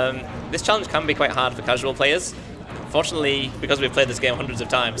 This challenge can be quite hard for casual players. Fortunately, because we've played this game hundreds of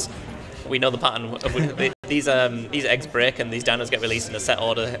times, we know the pattern of these eggs break and these dinos get released in a set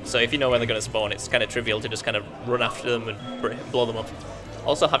order. So if you know where they're going to spawn, it's kind of trivial to just kind of run after them and blow them up.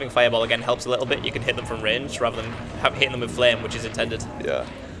 Also, having Fireball again helps a little bit. You can hit them from range rather than hitting them with Flame, which is intended. Yeah.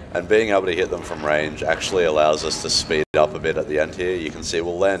 And being able to hit them from range actually allows us to speed up a bit at the end here. You can see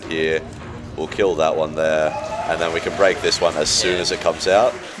we'll land here, we'll kill that one there, and then we can break this one as soon as it comes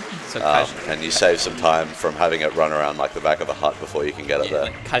out. So and you save some time from having it run around like the back of a hut before you can get it there.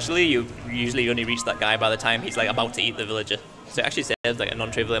 Like casually, you usually only reach that guy by the time he's like about to eat the villager. So it actually saves like a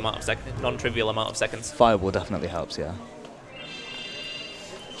non-trivial amount of seconds. Fireball definitely helps, yeah.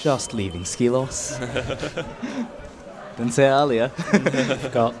 Just leaving Skilos. Didn't say it earlier.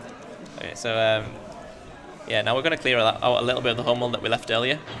 Forgot. Okay, so yeah, now we're going to clear out a little bit of the home world that we left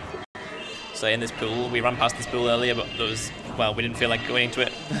earlier. So in this pool, we ran past this pool earlier, but there was, well, we didn't feel like going into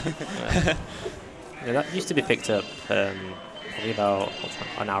it. Yeah, that used to be picked up probably about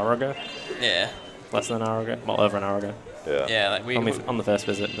an hour ago. Yeah. Less than an hour ago. Well, over an hour ago. Yeah. Yeah, like on the first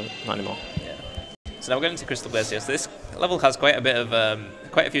visit, but not anymore. Yeah. So now we're going into Crystal Glacier. So this level has quite a bit of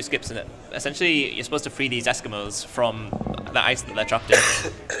quite a few skips in it. Essentially, you're supposed to free these Eskimos from the ice that they're trapped in,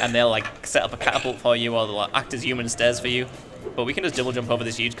 and they'll like set up a catapult for you, or they'll like, act as human stairs for you. But we can just double jump over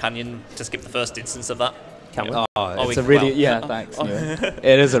this huge canyon to skip the first instance of that. Can we? Oh, it's a really thanks.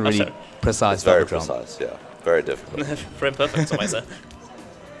 It is a really precise. It's very jump. precise, yeah. Very difficult. Frame perfect, some might say.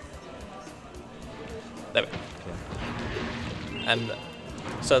 There we go. And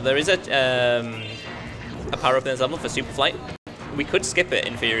so there is a power up in this level for super flight. We could skip it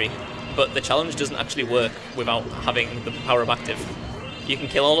in theory, but the challenge doesn't actually work without having the power up active. You can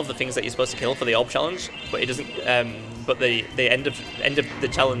kill all of the things that you're supposed to kill for the orb challenge, but it doesn't. But the end of the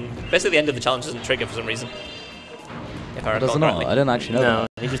challenge, basically the end of the challenge doesn't trigger for some reason. If I recall correctly. I didn't actually know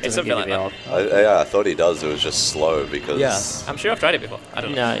that. He just It's doesn't give something you like the orb. Yeah, I thought he does. It was just slow because... Yeah. I'm sure I've tried it before. I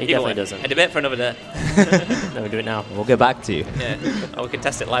don't know. No, he definitely doesn't. A debate for another day. No, we do it now. We'll get back to you. Yeah. Or we can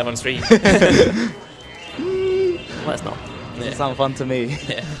test it live on stream. Let's not. Doesn't sound fun to me.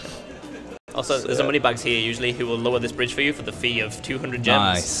 Yeah. Also, there's a money bags here usually who will lower this bridge for you for the fee of 200 gems.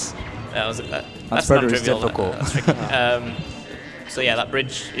 Nice. That's not trivial. Difficult. That's tricky. So yeah, that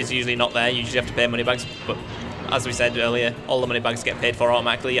bridge is usually not there. You usually have to pay money bags, but as we said earlier, all the money bags get paid for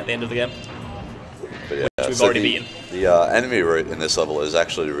automatically at the end of the game. But yeah, we've so already beaten. The enemy route in this level is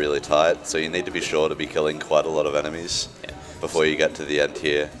actually really tight, so you need to be sure to be killing quite a lot of enemies before you get to the end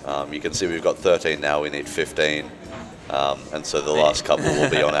here. You can see we've got 13 now, we need 15, and so the last couple will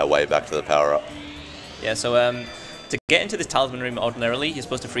be on our way back to the power-up. Yeah, so to get into this talisman room ordinarily, you're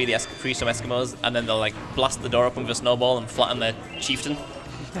supposed to free some Eskimos, and then they'll like blast the door open with a snowball and flatten their chieftain.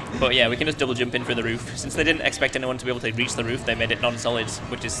 But yeah, we can just double jump in through the roof. Since they didn't expect anyone to be able to reach the roof, they made it non-solid,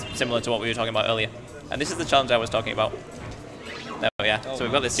 which is similar to what we were talking about earlier. And this is the challenge I was talking about. Oh yeah, so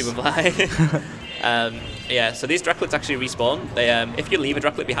we've got this Superfly. Yeah, so these Draklets actually respawn. They, if you leave a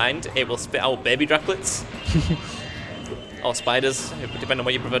Draklet behind, it will spit out baby Draklets. Or spiders, depending on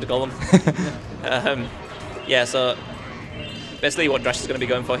what you prefer to call them. Yeah, so basically what Drashed is going to be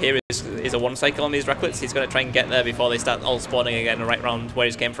going for here is a one cycle on these Draklets. He's going to try and get there before they start all spawning again right round where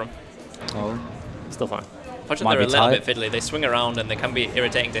he came from. Oh, still fine. Fortunately, they're a little bit fiddly. They swing around and they can be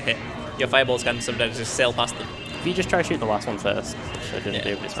irritating to hit. Your fireballs can sometimes just sail past them. If you just try to shoot the last one first, which I didn't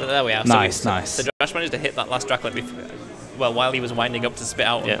do. So there we are. Nice, so nice. So Drashed managed to hit that last Draklet while he was winding up to spit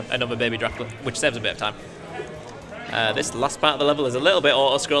out another baby Draklet, which saves a bit of time. This last part of the level is a little bit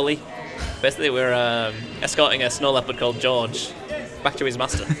auto-scrolly. Basically, we're escorting a snow leopard called George back to his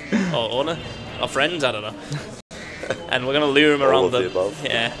master, or owner, or friends, I don't know. And we're going to lure him around we're going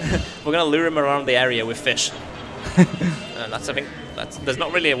to lure him around the area with fish. And I think there's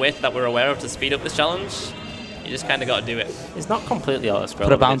not really a way that we're aware of to speed up this challenge. You just kind of got to do it. It's not completely auto-scrolling.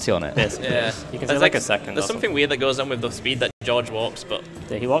 Put a bounty on it. Yeah. You can say like a second. There's something weird that goes on with the speed that George walks, but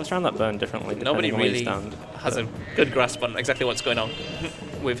yeah, he walks around that burn differently. Nobody really has a good grasp on exactly what's going on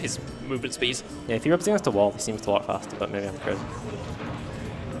with his movement speeds. Yeah, if he rubs against a wall, he seems to walk faster, but maybe I'm crazy.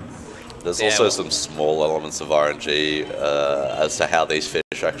 There's also some small elements of RNG as to how these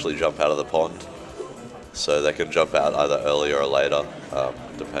fish actually jump out of the pond. So they can jump out either earlier or later,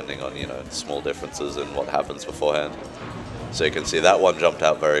 depending on, small differences in what happens beforehand. So you can see that one jumped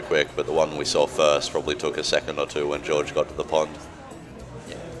out very quick, but the one we saw first probably took a second or two when George got to the pond.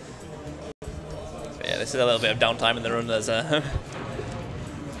 Yeah, this is a little bit of downtime in the run. There's If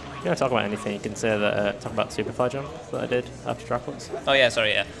you want to talk about anything, you can say that, talk about the Superfly jump that I did after Draklets. Oh yeah,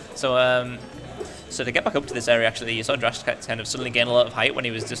 sorry, yeah. So, so to get back up to this area, actually, you saw Drashed kind of suddenly gain a lot of height when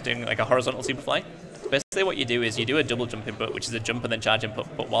he was just doing like a horizontal Superfly. Basically what you do is you do a double jump input, which is a jump and then charge input,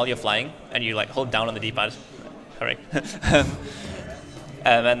 but while you're flying, and you like hold down on the D-pad. Sorry.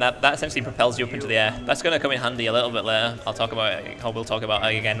 And that essentially propels you up into the air. That's going to come in handy a little bit later. We'll talk about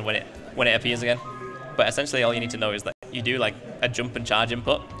it again when it appears again. But essentially all you need to know is that you do like a jump and charge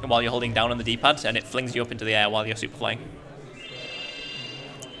input while you're holding down on the D-pad, and it flings you up into the air while you're super flying.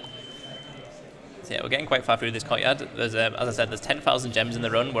 So yeah, we're getting quite far through this courtyard. There's, as I said, there's 10,000 gems in the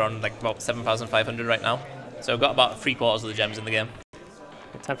run. We're on like about 7,500 right now. So we've got about 3/4 of the gems in the game.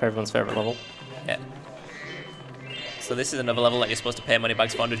 Time for everyone's favourite level. Yeah. So this is another level that you're supposed to pay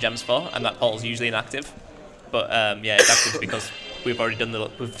moneybags 400 gems for, and that portal's usually inactive. But yeah, it's active because we've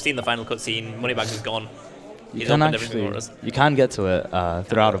seen the final cutscene. Moneybags is gone. You can get to it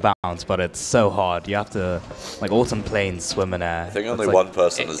through out of bounds, but it's so hard. You have to, like, autumn planes, swim in air. I think only one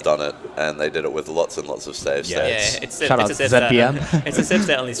person has done it, and they did it with lots and lots of save states. Yeah, it's Shout out a to ZBM. It's a save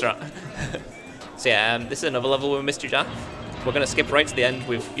state only strat. So yeah, this is another level with Mystery Jar. We're going to skip right to the end.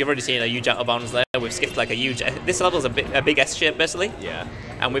 You've already seen a huge out of bounds there. We've skipped like a huge... This level's a big S shape, basically. Yeah.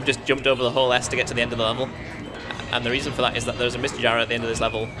 And we've just jumped over the whole S to get to the end of the level. And the reason for that is that there's a Mystery Jar at the end of this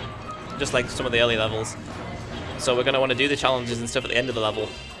level, just like some of the early levels. So we're going to want to do the challenges and stuff at the end of the level,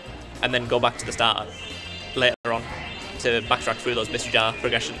 and then go back to the start later on to backtrack through those Mystery Jar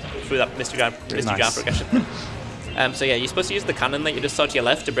progression, through that Mystery Jar progression. So yeah, you're supposed to use the cannon that you just saw to your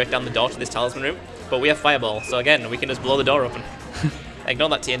left to break down the door to this talisman room, but we have Fireball, so again, we can just blow the door open. Ignore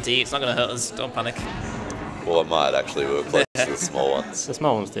that TNT, it's not going to hurt us, don't panic. Well, it might actually, we're close to the small ones. The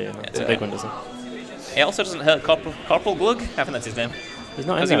small ones do, yeah, the big one doesn't. It also doesn't hurt Corporal Glug, I think that's his name. He's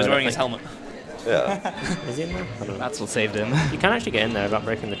not in there, because he was wearing his helmet. Yeah. Is he in there? I don't know. That's what saved him. You can actually get in there without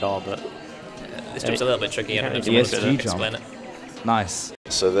breaking the door, but... This jump's a little bit tricky, I don't know if you want to explain it. Nice.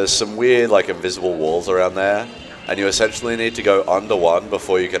 So there's some weird, like, invisible walls around there, and you essentially need to go under one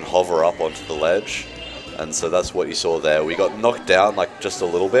before you can hover up onto the ledge. And so that's what you saw there. We got knocked down, like, just a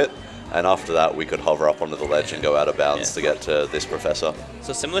little bit, and after that we could hover up onto the ledge and go out of bounds to get to this professor.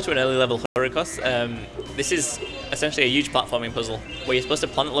 So similar to an early level Hurricos, this is essentially a huge platforming puzzle where you're supposed to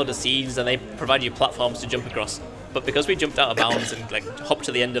plant a load of seeds and they provide you platforms to jump across. But because we jumped out of bounds and like hopped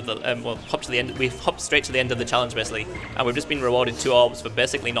to the end of the we've hopped straight to the end of the challenge basically, and we've just been rewarded 2 orbs for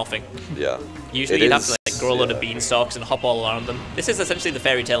basically nothing. Yeah. Usually you'd have to like grow a load of beanstalks and hop all around them. This is essentially the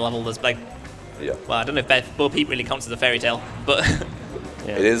fairy tale level. There's like, well, I don't know if Bo Peep really counts as a fairy tale, but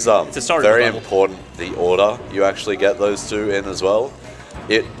it is very important the order you actually get those two in as well.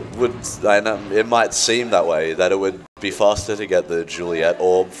 It might seem that way, that it would be faster to get the Juliet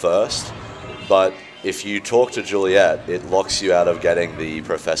orb first, but if you talk to Juliet, it locks you out of getting the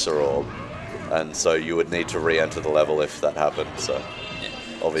Professor orb, and so you would need to re-enter the level if that happened. So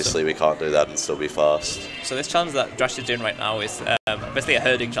obviously we can't do that and still be fast. So this challenge that Drashed is doing right now is basically a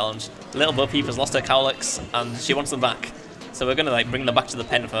herding challenge. Little Bo Peep has lost her cowlicks and she wants them back. So we're gonna bring them back to the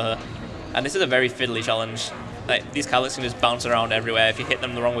pen for her. And this is a very fiddly challenge. These cowlicks can just bounce around everywhere if you hit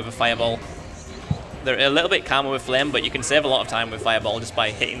them wrong with a fireball. They're a little bit calmer with flame, but you can save a lot of time with fireball just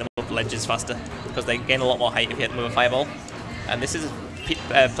by hitting them up ledges faster, because they gain a lot more height if you hit them with a fireball. And this is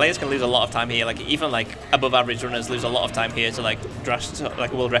players can lose a lot of time here. Even above average runners lose a lot of time here to Drashed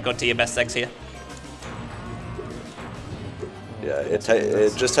world record to your best segs here. Yeah,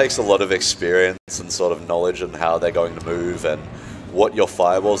 it just takes a lot of experience and sort of knowledge on how they're going to move and what your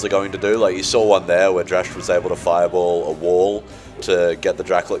fireballs are going to do. Like you saw one there where Drashed was able to fireball a wall to get the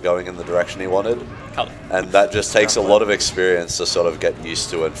Draclet going in the direction he wanted. And that just takes a lot of experience to sort of get used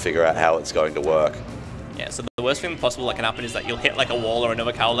to and figure out how it's going to work. Yeah, so the worst thing possible that can happen is that you'll hit a wall or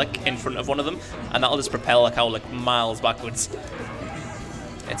another cowlick in front of one of them, and that'll just propel a cowlick miles backwards.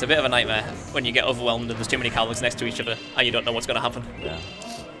 It's a bit of a nightmare when you get overwhelmed and there's too many cowlicks next to each other and you don't know what's going to happen. Yeah.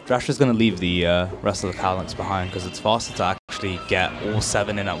 Drashed is going to leave the rest of the cowlicks behind because it's faster to actually get all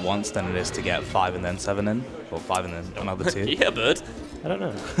 7 in at once than it is to get 5 and then 7 in, or 5 and then another 2. You hit a bird? I don't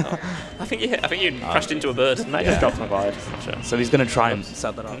know. I think you crashed into a bird. I just dropped my glide. Sure. So he's going to try and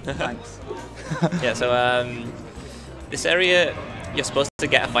set that up. Thanks. Yeah, so this area, you're supposed to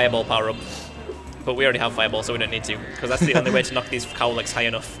get a fireball power up, but we already have fireball, so we don't need to, because that's the only way to knock these cowlicks high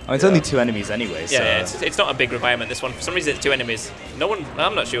enough. I mean, it's only 2 enemies anyway. So yeah, it's not a big requirement, this one. For some reason, it's 2 enemies.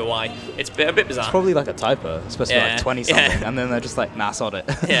 I'm not sure why. It's a bit bizarre. It's probably like a typo. It's supposed to be like 20 something, and then they're just like, nah, sod it.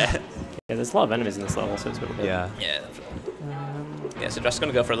 Yeah. Yeah, there's a lot of enemies in this level, so it's a bit weird. Yeah. Yeah. Yeah, so Drashed is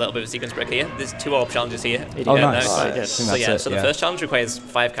going to go for a little bit of a sequence break here. There's 2 orb challenges here. Oh, nice. So the first challenge requires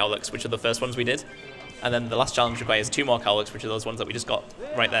 5 cowlicks, which are the first ones we did. And then the last challenge requires 2 more cowlicks, which are those ones that we just got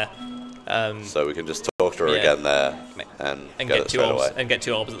right there. So we can just talk to her again there and get 2 orbs and get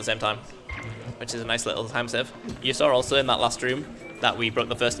 2 orbs at the same time, which is a nice little time save. You saw also in that last room that we broke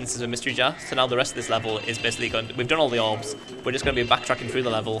the first instance of Mystery Jar, so now the rest of this level is basically we've done all the orbs, we're just going to be backtracking through the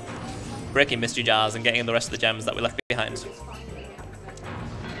level, breaking Mystery Jars and getting the rest of the gems that we left behind.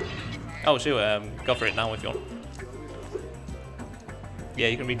 Oh sure, go for it now if you want. Yeah,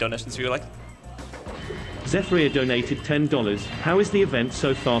 you can read donations if you like. Zephyria donated $10. How is the event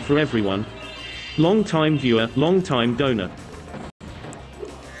so far for everyone? Long-time viewer, long-time donor.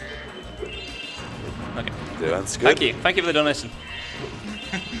 Okay. Yeah, that's good. Thank you for the donation.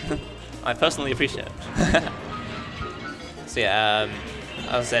 I personally appreciate it. So yeah,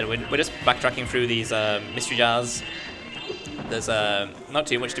 as I said, we're just backtracking through these mystery jars. There's not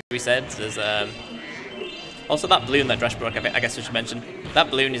too much to be said. There's also that balloon that Drashed broke, I guess we should mention. That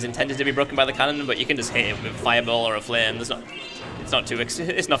balloon is intended to be broken by the cannon, but you can just hit it with a fireball or a flame. It's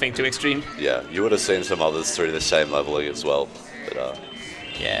nothing too extreme. Yeah, you would have seen some others through the same leveling as well. But,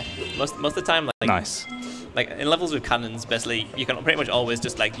 yeah, most of the time, nice. Like in levels with cannons, basically you can pretty much always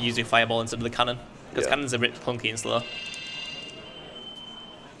just use your fireball instead of the cannon, because cannons are a bit clunky and slow.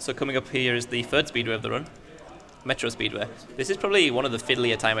 So coming up here is the 3rd speedway of the run. Metro Speedway. This is probably one of the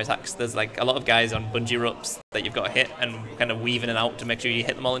fiddlier time attacks. There's a lot of guys on bungee ropes that you've got to hit and kind of weave in and out to make sure you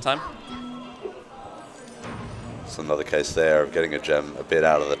hit them all in time. it's another case there of getting a gem a bit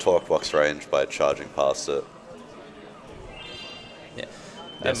out of the talk box range by charging past it. Yeah.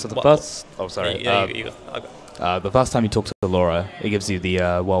 So the first... Oh, sorry. You go. The first time you talk to Laura, it gives you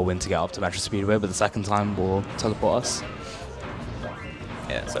the whirlwind to get up to Metro Speedway, but the second time will teleport us.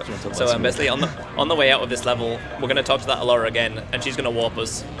 Yeah, so basically on the way out of this level, we're going to talk to that Laura again, and she's going to warp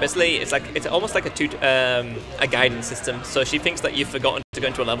us. Basically, it's almost like a guidance system. So she thinks that you've forgotten to go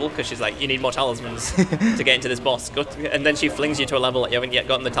into a level because she's like, you need more talismans to get into this boss. And then she flings you to a level that you haven't yet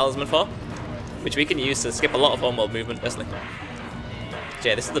gotten the talisman for, which we can use to skip a lot of homeworld movement, basically. So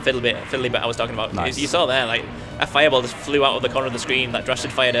yeah, this is the fiddly bit I was talking about. Nice. You saw there, like a fireball just flew out of the corner of the screen that Drashed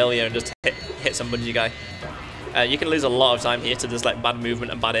had fired earlier and just hit some bungee guy. You can lose a lot of time here to just bad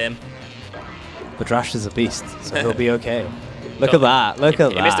movement and bad aim. But Drashed is a beast, so he'll be okay. Look at that! Look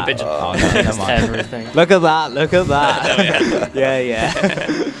at that! He missed a pigeon. Oh, no, never mind. Everything. Look at that! Look at that!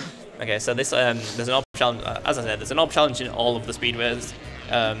 yeah. Okay, so this there's an orb challenge. As I said, there's an orb challenge in all of the speedways.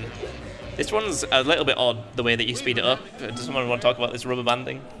 This one's a little bit odd, the way that you speed it up. Does someone want to talk about this rubber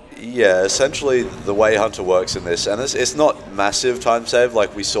banding? Yeah, essentially the way Hunter works in this, and it's not massive time save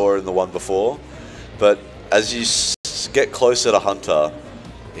like we saw in the one before, but as you get closer to Hunter,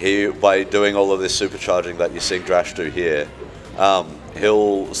 by doing all of this supercharging that you're seeing Drashed do here,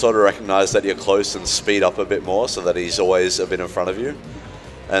 he'll sort of recognize that you're close and speed up a bit more so that he's always a bit in front of you.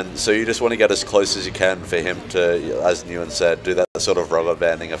 And so you just want to get as close as you can for him to, as Newen said, do that sort of rubber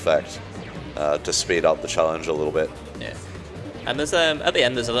banding effect to speed up the challenge a little bit. Yeah. And there's at the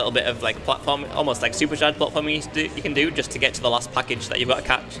end there's a little bit of like platform, almost like supercharged platforming you can do just to get to the last package that you've got to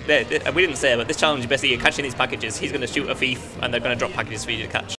catch. We didn't say it, but this challenge basically you're catching these packages. He's going to shoot a thief, and they're going to drop packages for you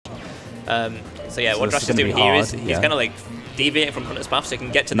to catch. So yeah, what Drashed is doing here is he's kind of like deviating from Hunter's path so he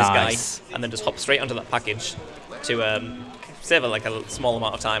can get to this guy and then just hop straight onto that package to save like a small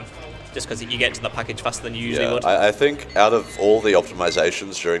amount of time. Just because you get to the package faster than you usually would. I think out of all the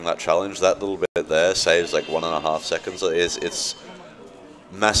optimizations during that challenge, that little bit there saves like 1.5 seconds. It's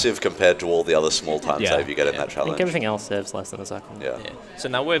massive compared to all the other small time save you get in that I challenge. think everything else saves less than a second. Yeah. So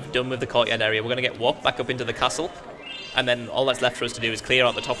now we're done with the courtyard area. We're going to get walked back up into the castle, and then all that's left for us to do is clear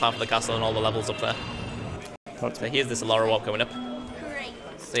out the top half of the castle and all the levels up there. So here's this Laura walk coming up.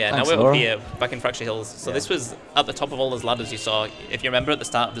 So yeah, Thanks, now we're Laura. up here, back in Fracture Hills. So this was at the top of all those ladders you saw. If you remember at the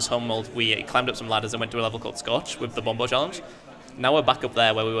start of this home world, we climbed up some ladders and went to a level called Scorch with the Bombo Challenge. Now we're back up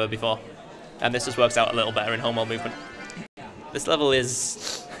there where we were before. And this just works out a little better in home world movement. This level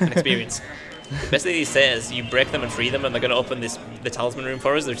is an experience. Basically these satyrs, you break them and free them, and they're going to open the talisman room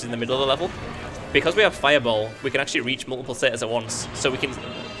for us, which is in the middle of the level. Because we have Fireball, we can actually reach multiple satyrs at once. So we can,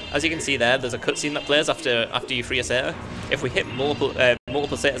 as you can see there's a cutscene that plays after you free a satyr. If we hit multiple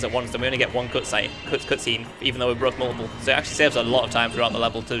satyrs at once, then we only get one cutscene, even though we broke multiple. So it actually saves a lot of time throughout the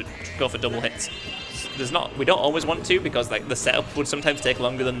level to go for double hits. We don't always want to, because like the setup would sometimes take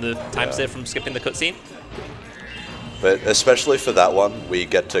longer than the time save from skipping the cutscene. But especially for that one, we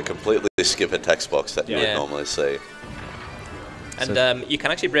get to completely skip a text box that you would normally see. And you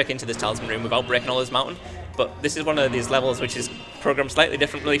can actually break into this talisman room without breaking all this mountain. But this is one of these levels which is programmed slightly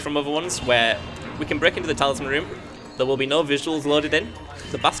differently from other ones, where we can break into the talisman room. There will be no visuals loaded in.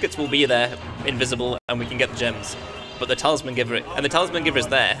 The baskets will be there, invisible, and we can get the gems. But the talisman giver, and the talisman giver is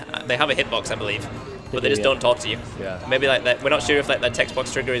there. They have a hitbox, I believe, but they just don't talk to you. Yeah. Maybe like that. We're not sure if like that text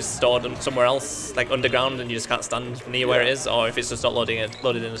box trigger is stored somewhere else, like underground, and you just can't stand near where it is, or if it's just not loaded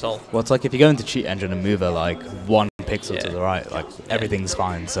in at all. Well, it's like if you go into Cheat Engine and move it like 1 pixel to the right, like everything's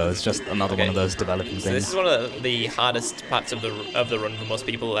fine. So it's just another one of those developing So things. this is one of the hardest parts of the run for most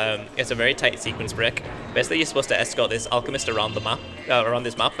people. It's a very tight sequence break. Basically, you're supposed to escort this alchemist around the map, around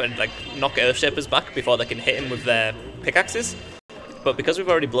this map, and like knock Earthshapers back before they can hit him with their pickaxes. But because we've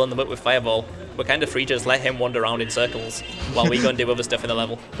already blown them up with Fireball, we're kind of free to just let him wander around in circles while we go and do other stuff in the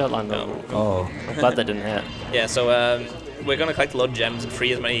level. Don't land on. Oh, I'm glad that didn't hit. Yeah, so we're going to collect a lot of gems and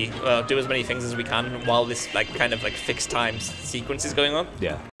free do as many things as we can while this like kind of like fixed time sequence is going on.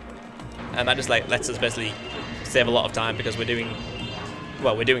 yeah. And that just like lets us basically save a lot of time because we're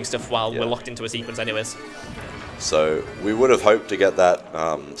doing stuff while we're locked into a sequence anyways. So we would have hoped to get that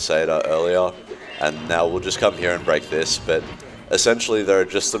Satyr earlier, and now we'll just come here and break this, but essentially there are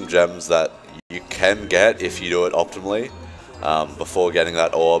just some gems that you can get if you do it optimally before getting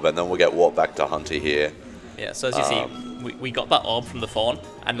that orb, and then we'll get warped back to Hunter here. Yeah, so as you see, we got that orb from the fawn,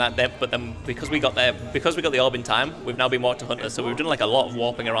 and but then because we got the orb in time, we've now been walked to Hunter, so we've done like a lot of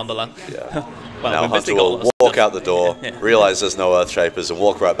warping around the land. Yeah. Well, now we've Hunter basically got a will lot of walk stuff. out the door, realise there's no Earthshapers, and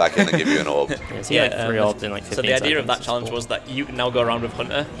walk right back in and give you an orb. Yeah, so like 3 orbs in like 15 So the idea of that seconds. challenge was that you can now go around with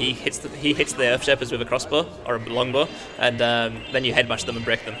Hunter. He hits the Earthshapers with a crossbow or a longbow, and then you headmash them and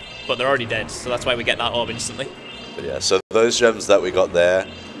break them. But they're already dead, so that's why we get that orb instantly. But yeah, so those gems that we got there,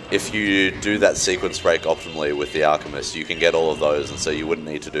 if you do that sequence break optimally with the Alchemist, you can get all of those, and so you wouldn't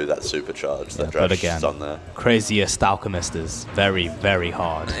need to do that supercharge that but Drashed again, done there. Craziest Alchemist is very, very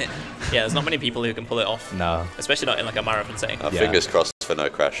hard. Yeah, there's not many people who can pull it off. No. Especially not in like a marathon setting. Fingers crossed for no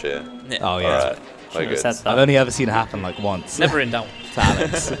crash here. Yeah. Oh, yeah. Alright, very good. Said that. I've only ever seen it happen like once. Never in doubt. To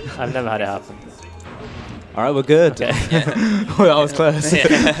Alex. I've never had it happen. All right, we're good. Okay. Well, that was close.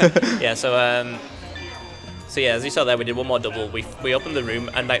 Yeah, so yeah, as you saw there, we did one more double. We opened the room,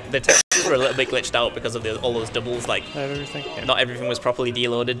 and like the textures were a little bit glitched out because of all those doubles. Like, Everything. Yeah. not everything was properly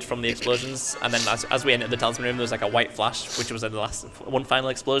deloaded from the explosions. And then as we entered the talisman room, there was like a white flash, which was the last one final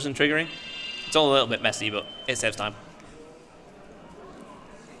explosion triggering. It's all a little bit messy, but it saves time.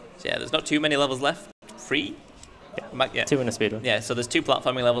 So yeah, there's not too many levels left. 3? Yeah. 2 in a speedrun. Yeah, so there's 2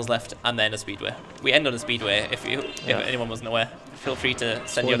 platforming levels left, and then a speedway. We end on a speedway. If anyone wasn't aware, feel free to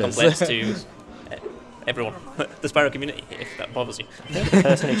send your Spoilers. complaints to everyone, the Spyro community, if that bothers you. The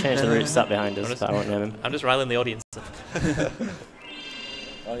person who changed the route sat behind us, but I won't name him. I'm just riling the audience.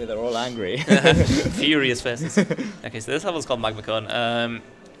 Oh, yeah, they're all angry. Furious faces. Okay, so this level's called Magma Cone.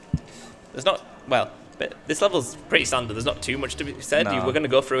 There's not, well, But this level's pretty standard. There's not too much to be said. No. We're going to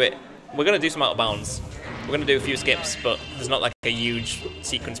go through it. We're going to do some out of bounds. We're going to do a few skips, but there's not like a huge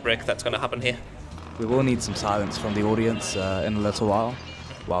sequence break that's going to happen here. We will need some silence from the audience in a little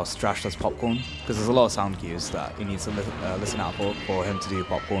whilst Drashed does popcorn, because there's a lot of sound cues that he needs to listen out for him to do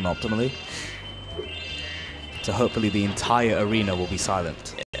popcorn optimally. So hopefully the entire arena will be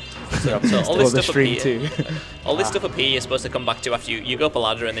silent. Yeah. So all this stuff stream up here, too. all this stuff up here you're supposed to come back to after you go up a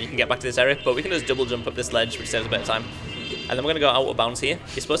ladder and then you can get back to this area, but we can just double jump up this ledge, which saves a bit of time. And then we're going to go out of bounds here.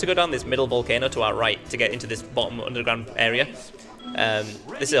 You're supposed to go down this middle volcano to our right to get into this bottom underground area.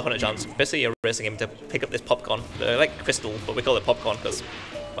 This is a 100 chance. Basically, you're racing him to pick up this popcorn. Like crystal, but we call it popcorn because,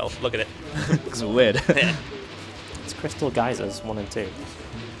 well, look at it. It's weird. Yeah. It's crystal geysers 1 and 2.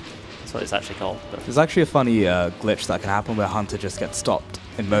 That's what it's actually called. But There's actually a funny glitch that can happen where Hunter just gets stopped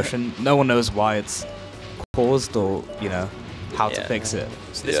in motion. No one knows why it's caused or, you know, how to fix it.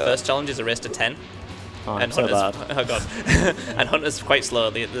 So this first challenge is a race to 10. oh, And so bad. oh god, and Hunter's quite slow.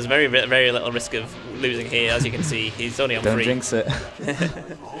 There's very little risk of losing here, as you can see. He's only on Don't 3. jinx it.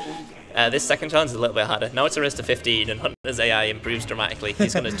 This second challenge is a little bit harder. Now it's a race to 15, and Hunter's AI improves dramatically.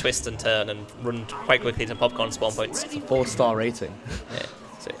 He's going to twist and turn and run quite quickly to popcorn spawn points. It's a 4-star rating. Yeah.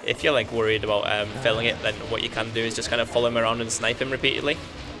 So if you're like worried about failing it, then what you can do is just kind of follow him around and snipe him repeatedly.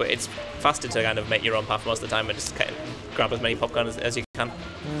 But it's faster to kind of make your own path most of the time and just kind of grab as many popcorn as you can.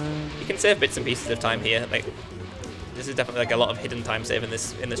 You can save bits and pieces of time here. Like this is definitely like a lot of hidden time save in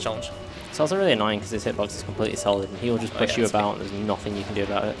this challenge. It's also really annoying because his hitbox is completely solid and he'll just push you about and there's nothing you can do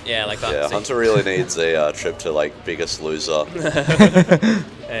about it. Yeah, like that. Yeah, See? Hunter really needs a trip to like Biggest Loser. He's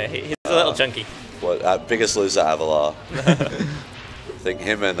a little chunky. What Biggest Loser Avalar. I think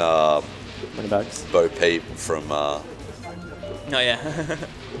him and Moneybags. Bo Peep from Oh yeah,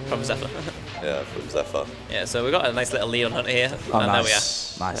 from Zephyr. yeah, from Zephyr. Yeah, so we got a nice little lead on Hunter here, Oh, and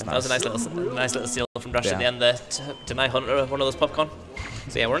nice. there we are. Nice, That was a nice little steal from Drashed at the end there to deny Hunter one of those popcorn.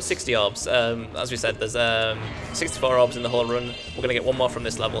 So yeah, we're on 60 orbs. As we said, there's 64 orbs in the whole run. We're gonna get one more from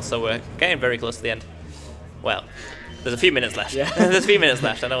this level, so we're getting very close to the end. Well, there's a few minutes left. Yeah. There's a few minutes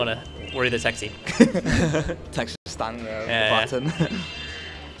left. I don't want to worry the tech team. Text just standing there Yeah, with the button.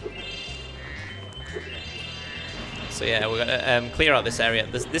 So yeah, we're gonna clear out this area.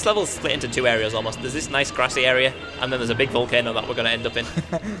 This level's split into 2 areas almost. There's this nice grassy area, and then there's a big volcano that we're gonna end up in.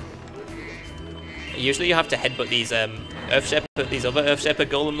 Usually you have to headbutt these other Earth-Shaper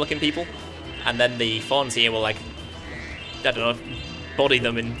golem-looking people, and then the fawns here will like, I don't know, body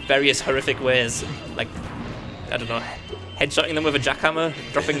them in various horrific ways, like, I don't know, headshotting them with a jackhammer,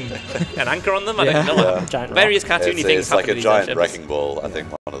 dropping an anchor on them. I don't know. Yeah. Giant rock. Various cartoony things It's like happen a to these giant Earth-Shapers. wrecking ball. I think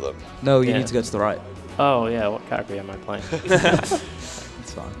one of them. No, you Yeah. need to go to the right. Oh yeah, what category am I playing?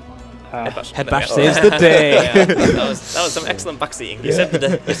 It's fine. Head bash Oh. saves the day. Yeah, that was some excellent backseating. You saved the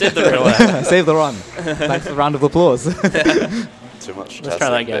day. You saved the run. Save the run. Thanks for a round of applause. Too much Let's try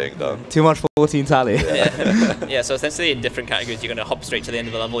that testing again. being done. Too much 14 tally. Yeah, so essentially in different categories, you're going to hop straight to the end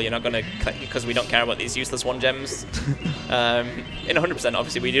of the level. You're not going to, because we don't care about these useless 1 gems. In 100%,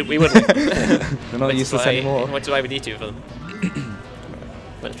 obviously, we wouldn't. They're not useless anymore. Which is why we need to for them.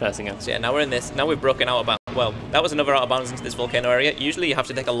 Let's try this again. So yeah, now we're in this. Now we've broken out about. Well, that was another out of bounds into this volcano area. Usually you have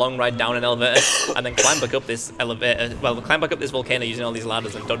to take a long ride down an elevator and then climb back up this elevator. Well, climb back up this volcano using all these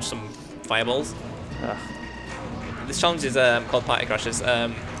ladders and dodge some fireballs. This challenge is called Party Crashes.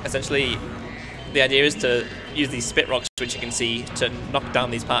 Essentially, the idea is to use these spit rocks, which you can see, to knock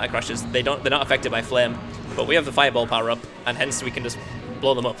down these party crashes. They're not affected by flame, but we have the fireball power up, and hence we can just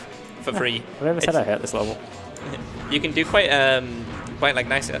blow them up for free. I've never said I hit this level. You can do quite like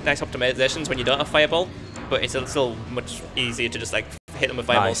nice optimizations when you don't have fireball, but it's still much easier to just like hit them with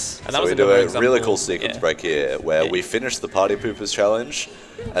fireballs. Nice. And that So was we do another a really example. cool sequence Yeah. break here where we finish the Party Poopers challenge,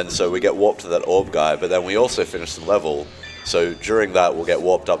 and so we get warped to that orb guy, but then we also finish the level. So during that, we'll get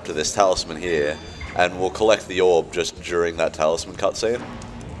warped up to this talisman here, and we'll collect the orb just during that talisman cutscene.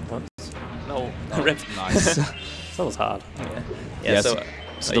 No, rip. Nice. This level's hard. Yeah. So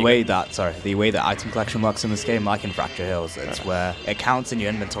the way that item collection works in this game, like in Fracture Hills, it's where it counts in your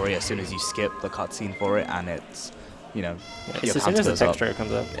inventory as soon as you skip the cutscene for it, and it's, you know, It's your as soon count as the goes up. texture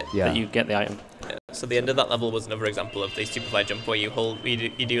comes up Yeah. that you get the item. So the end of that level was another example of the superfly jump where you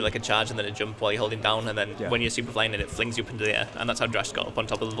do like a charge and then a jump while you're holding down, and then when you're superflying it flings you up into the air, and that's how Drashed got up on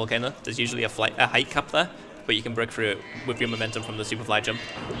top of the volcano. There's usually a height cap there, but you can break through it with your momentum from the superfly jump.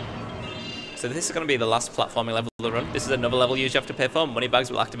 So this is going to be the last platforming level of the run. This is another level you usually have to pay for. Moneybags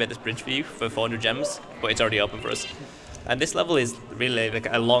will activate this bridge for you for 400 gems, but it's already open for us. And this level is really like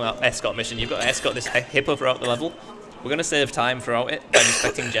a long escort mission. You've got to escort this hippo throughout the level. We're going to save time throughout it by just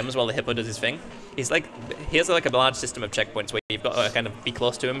collecting gems while the hippo does his thing. He has like a large system of checkpoints where you've got to kind of be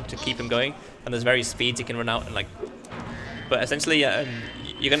close to him to keep him going, and there's various speeds he can run out and like. But essentially,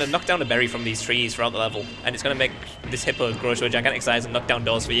 you're going to knock down a berry from these trees throughout the level, and it's going to make this hippo grow to a gigantic size and knock down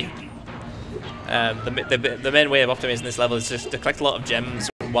doors for you. The main way of optimizing this level is just to collect a lot of gems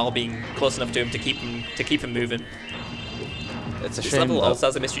while being close enough to him to keep him moving. It's a this shame level also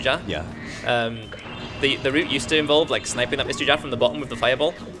has a mystery jar. Yeah. The route used to involve like sniping that mystery jar from the bottom with the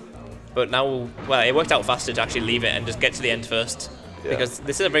fireball, but now, well, it worked out faster to actually leave it and just get to the end first, because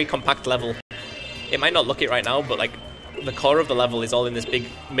this is a very compact level. It might not look it right now, but like the core of the level is all in this big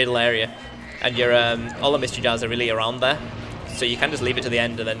middle area, and your all the mystery jars are really around there, so you can just leave it to the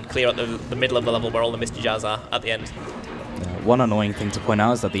end and then clear out the middle of the level where all the mystery jars are at the end. One annoying thing to point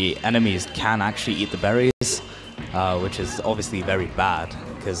out is that the enemies can actually eat the berries, which is obviously very bad,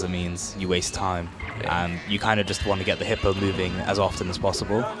 because it means you waste time, and you kind of just want to get the hippo moving as often as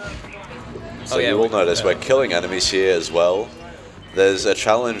possible. So you will notice we're killing enemies here as well. There's a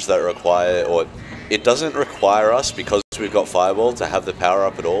challenge that it doesn't require us, because we've got Fireball, to have the power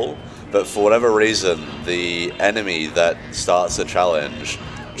up at all, but for whatever reason, the enemy that starts the challenge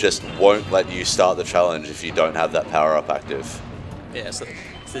just won't let you start the challenge if you don't have that power up active. Yeah, so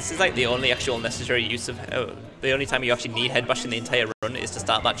this is like the only actual necessary use of, the only time you actually need head bash in the entire run is to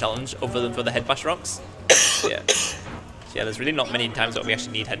start that challenge, other than for the head bash rocks. Yeah. Yeah, there's really not many times that we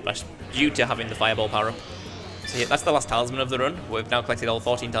actually need head bash due to having the fireball power up. So yeah, that's the last talisman of the run. We've now collected all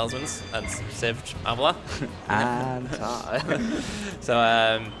 14 talismans and saved Avila. And So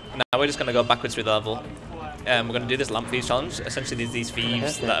now we're just going to go backwards through the level. We're going to do this lamp thieves challenge. Essentially, there's these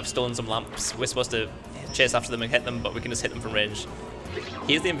thieves that have stolen some lamps. We're supposed to chase after them and hit them, but we can just hit them from range.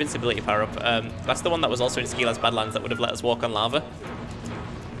 Here's the invincibility power up. That's the one that was also in Skilas Badlands that would have let us walk on lava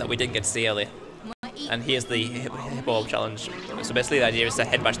that we didn't get to see earlier. And here's the hippo challenge. So basically the idea is to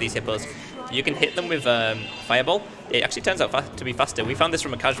head bash these hippos. You can hit them with fireball. It actually turns out to be faster. We found this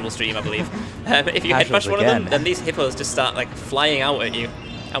from a casual stream, I believe. If you head bash one of them, then these hippos just start like flying out at you.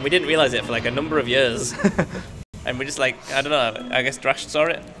 And we didn't realize it for like a number of years. And we're just like, I don't know, I guess Drashed saw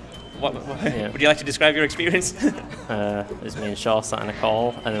it. Yeah. Would you like to describe your experience? It was me and Shaw sat in a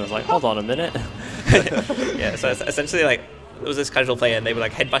call, and it was like, hold on a minute. Yeah, so essentially like, there was this casual player and they were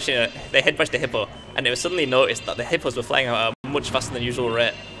like head bashed the hippo, and it was suddenly noticed that the hippos were flying out at a much faster than usual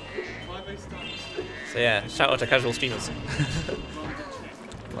rate. So yeah, shout out to casual streamers.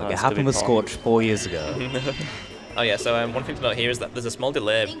 It happened with Scorch 4 years ago. Oh yeah, so one thing to note here is that there's a small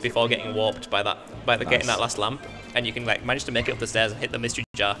delay before getting warped by getting that last lamp, and you can like manage to make it up the stairs and hit the mystery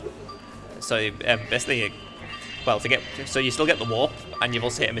jar. So basically, well, so you still get the warp, and you've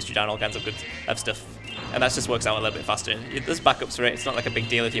also hit a mystery jar and all kinds of good stuff, and that just works out a little bit faster. There's backups for it. It's not like a big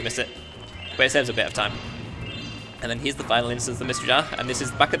deal if you miss it, but it saves a bit of time. And then here's the final instance of the mystery jar, and this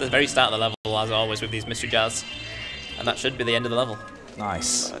is back at the very start of the level, as always with these mystery jars, and that should be the end of the level.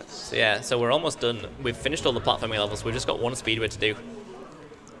 Nice. So yeah, so we're almost done. We've finished all the platforming levels. We've just got one speedway to do,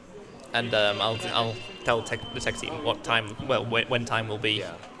 and I'll tell the tech team what time, well, when time will be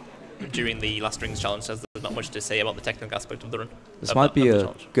during the last rings challenge, as there's not much to say about the technical aspect of the run. This might be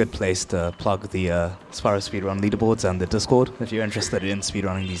a good place to plug the Spyro Speedrun leaderboards and the Discord if you're interested in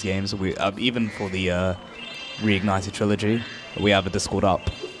speedrunning these games. We even for the Reignited trilogy, we have a Discord up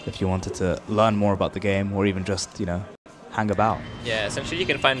if you wanted to learn more about the game, or even just, you know, hang about. Yeah, essentially you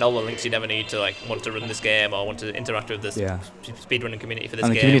can find all the links you never need to like want to run this game or want to interact with this speedrunning community for this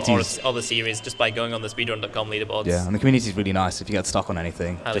game or the series just by going on the speedrun.com leaderboards. Yeah, and the community is really nice. If you get stuck on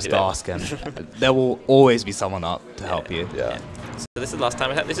anything, just ask, and there will always be someone up to help you. Yeah. So this is the last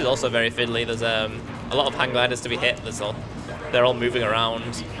time. This is also very fiddly. There's a lot of hang gliders to be hit. They're all moving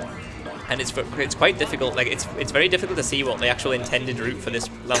around. And it's quite difficult. Like it's very difficult to see what the actual intended route for this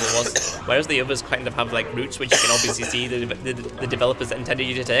level was. Whereas the others kind of have like routes which you can obviously see the developers intended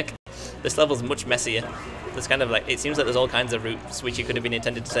you to take. This level's much messier. There's kind of like, it seems like there's all kinds of routes which you could have been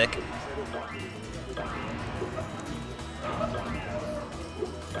intended to take.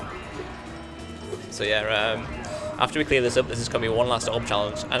 So yeah, after we clear this up, there's just going to be one last orb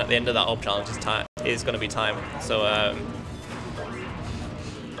challenge, and at the end of that orb challenge is going to be time. So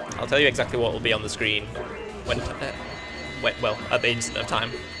I'll tell you exactly what will be on the screen well, at the instant of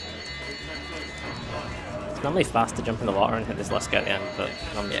time. It's normally fast to jump in the water and hit this last guy at the end, but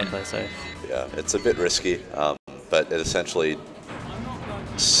I'm just going to play safe. Yeah, it's a bit risky, but it essentially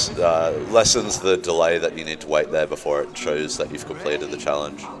lessens the delay that you need to wait there before it shows that you've completed the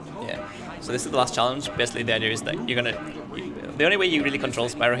challenge. Yeah. So this is the last challenge. Basically, the idea is that the only way you really control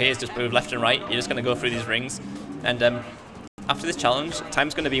Spyro here is just move left and right. You're just going to go through these rings, and after this challenge,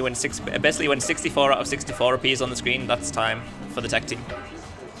 time's going to be when basically when 64 out of 64 appears on the screen. That's time for the tech team.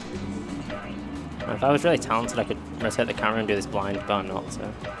 If I was really talented, I could rotate the camera and do this blind, but I'm not, so I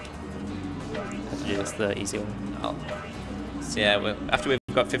have to do this the easy one. Oh. So yeah, after we've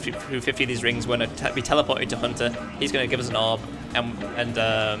got 50 of these rings, we're going to be teleported to Hunter. He's going to give us an orb, and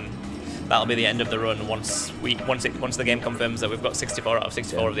that'll be the end of the run once the game confirms that we've got 64 out of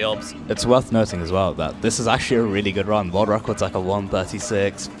 64 of the orbs. It's worth noting as well that this is actually a really good run. World record's like a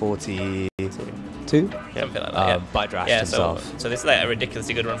 1:36:42. Something like that, yeah. By Drashed himself. So this is like a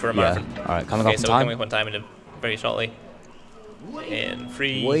ridiculously good run for a marathon. All right, coming okay, up on so time. we're coming up on time in very shortly. In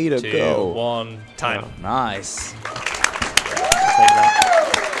 3, Way to 2, go. 1, time. Oh, nice.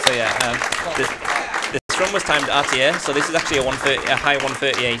 So yeah, this run was timed RTA, so this is actually a high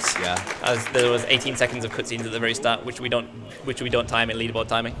 1:38. Yeah. As there was 18 seconds of cutscenes at the very start, which we don't time in leaderboard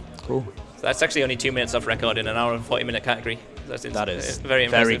timing. Cool. So that's actually only 2 minutes off record in an hour and 40-minute category. That is very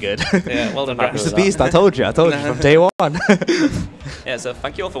impressive. very good. Yeah, well done, Drashed. It's a beast. I told you from day one. Yeah, so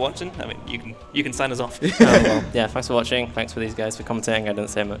thank you all for watching. I mean, you can sign us off. Well, yeah, thanks for watching. Thanks for these guys for commentating. I didn't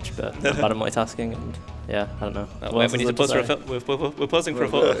say much, but I'm bad at multitasking, and yeah, I don't know. We need to pose for a photo. We're posing for a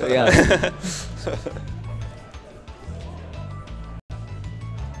photo. Yeah.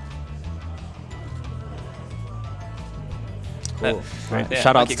 Cool. Yeah,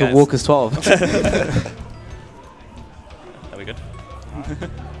 Shout out thank to you guys. Walkers 12.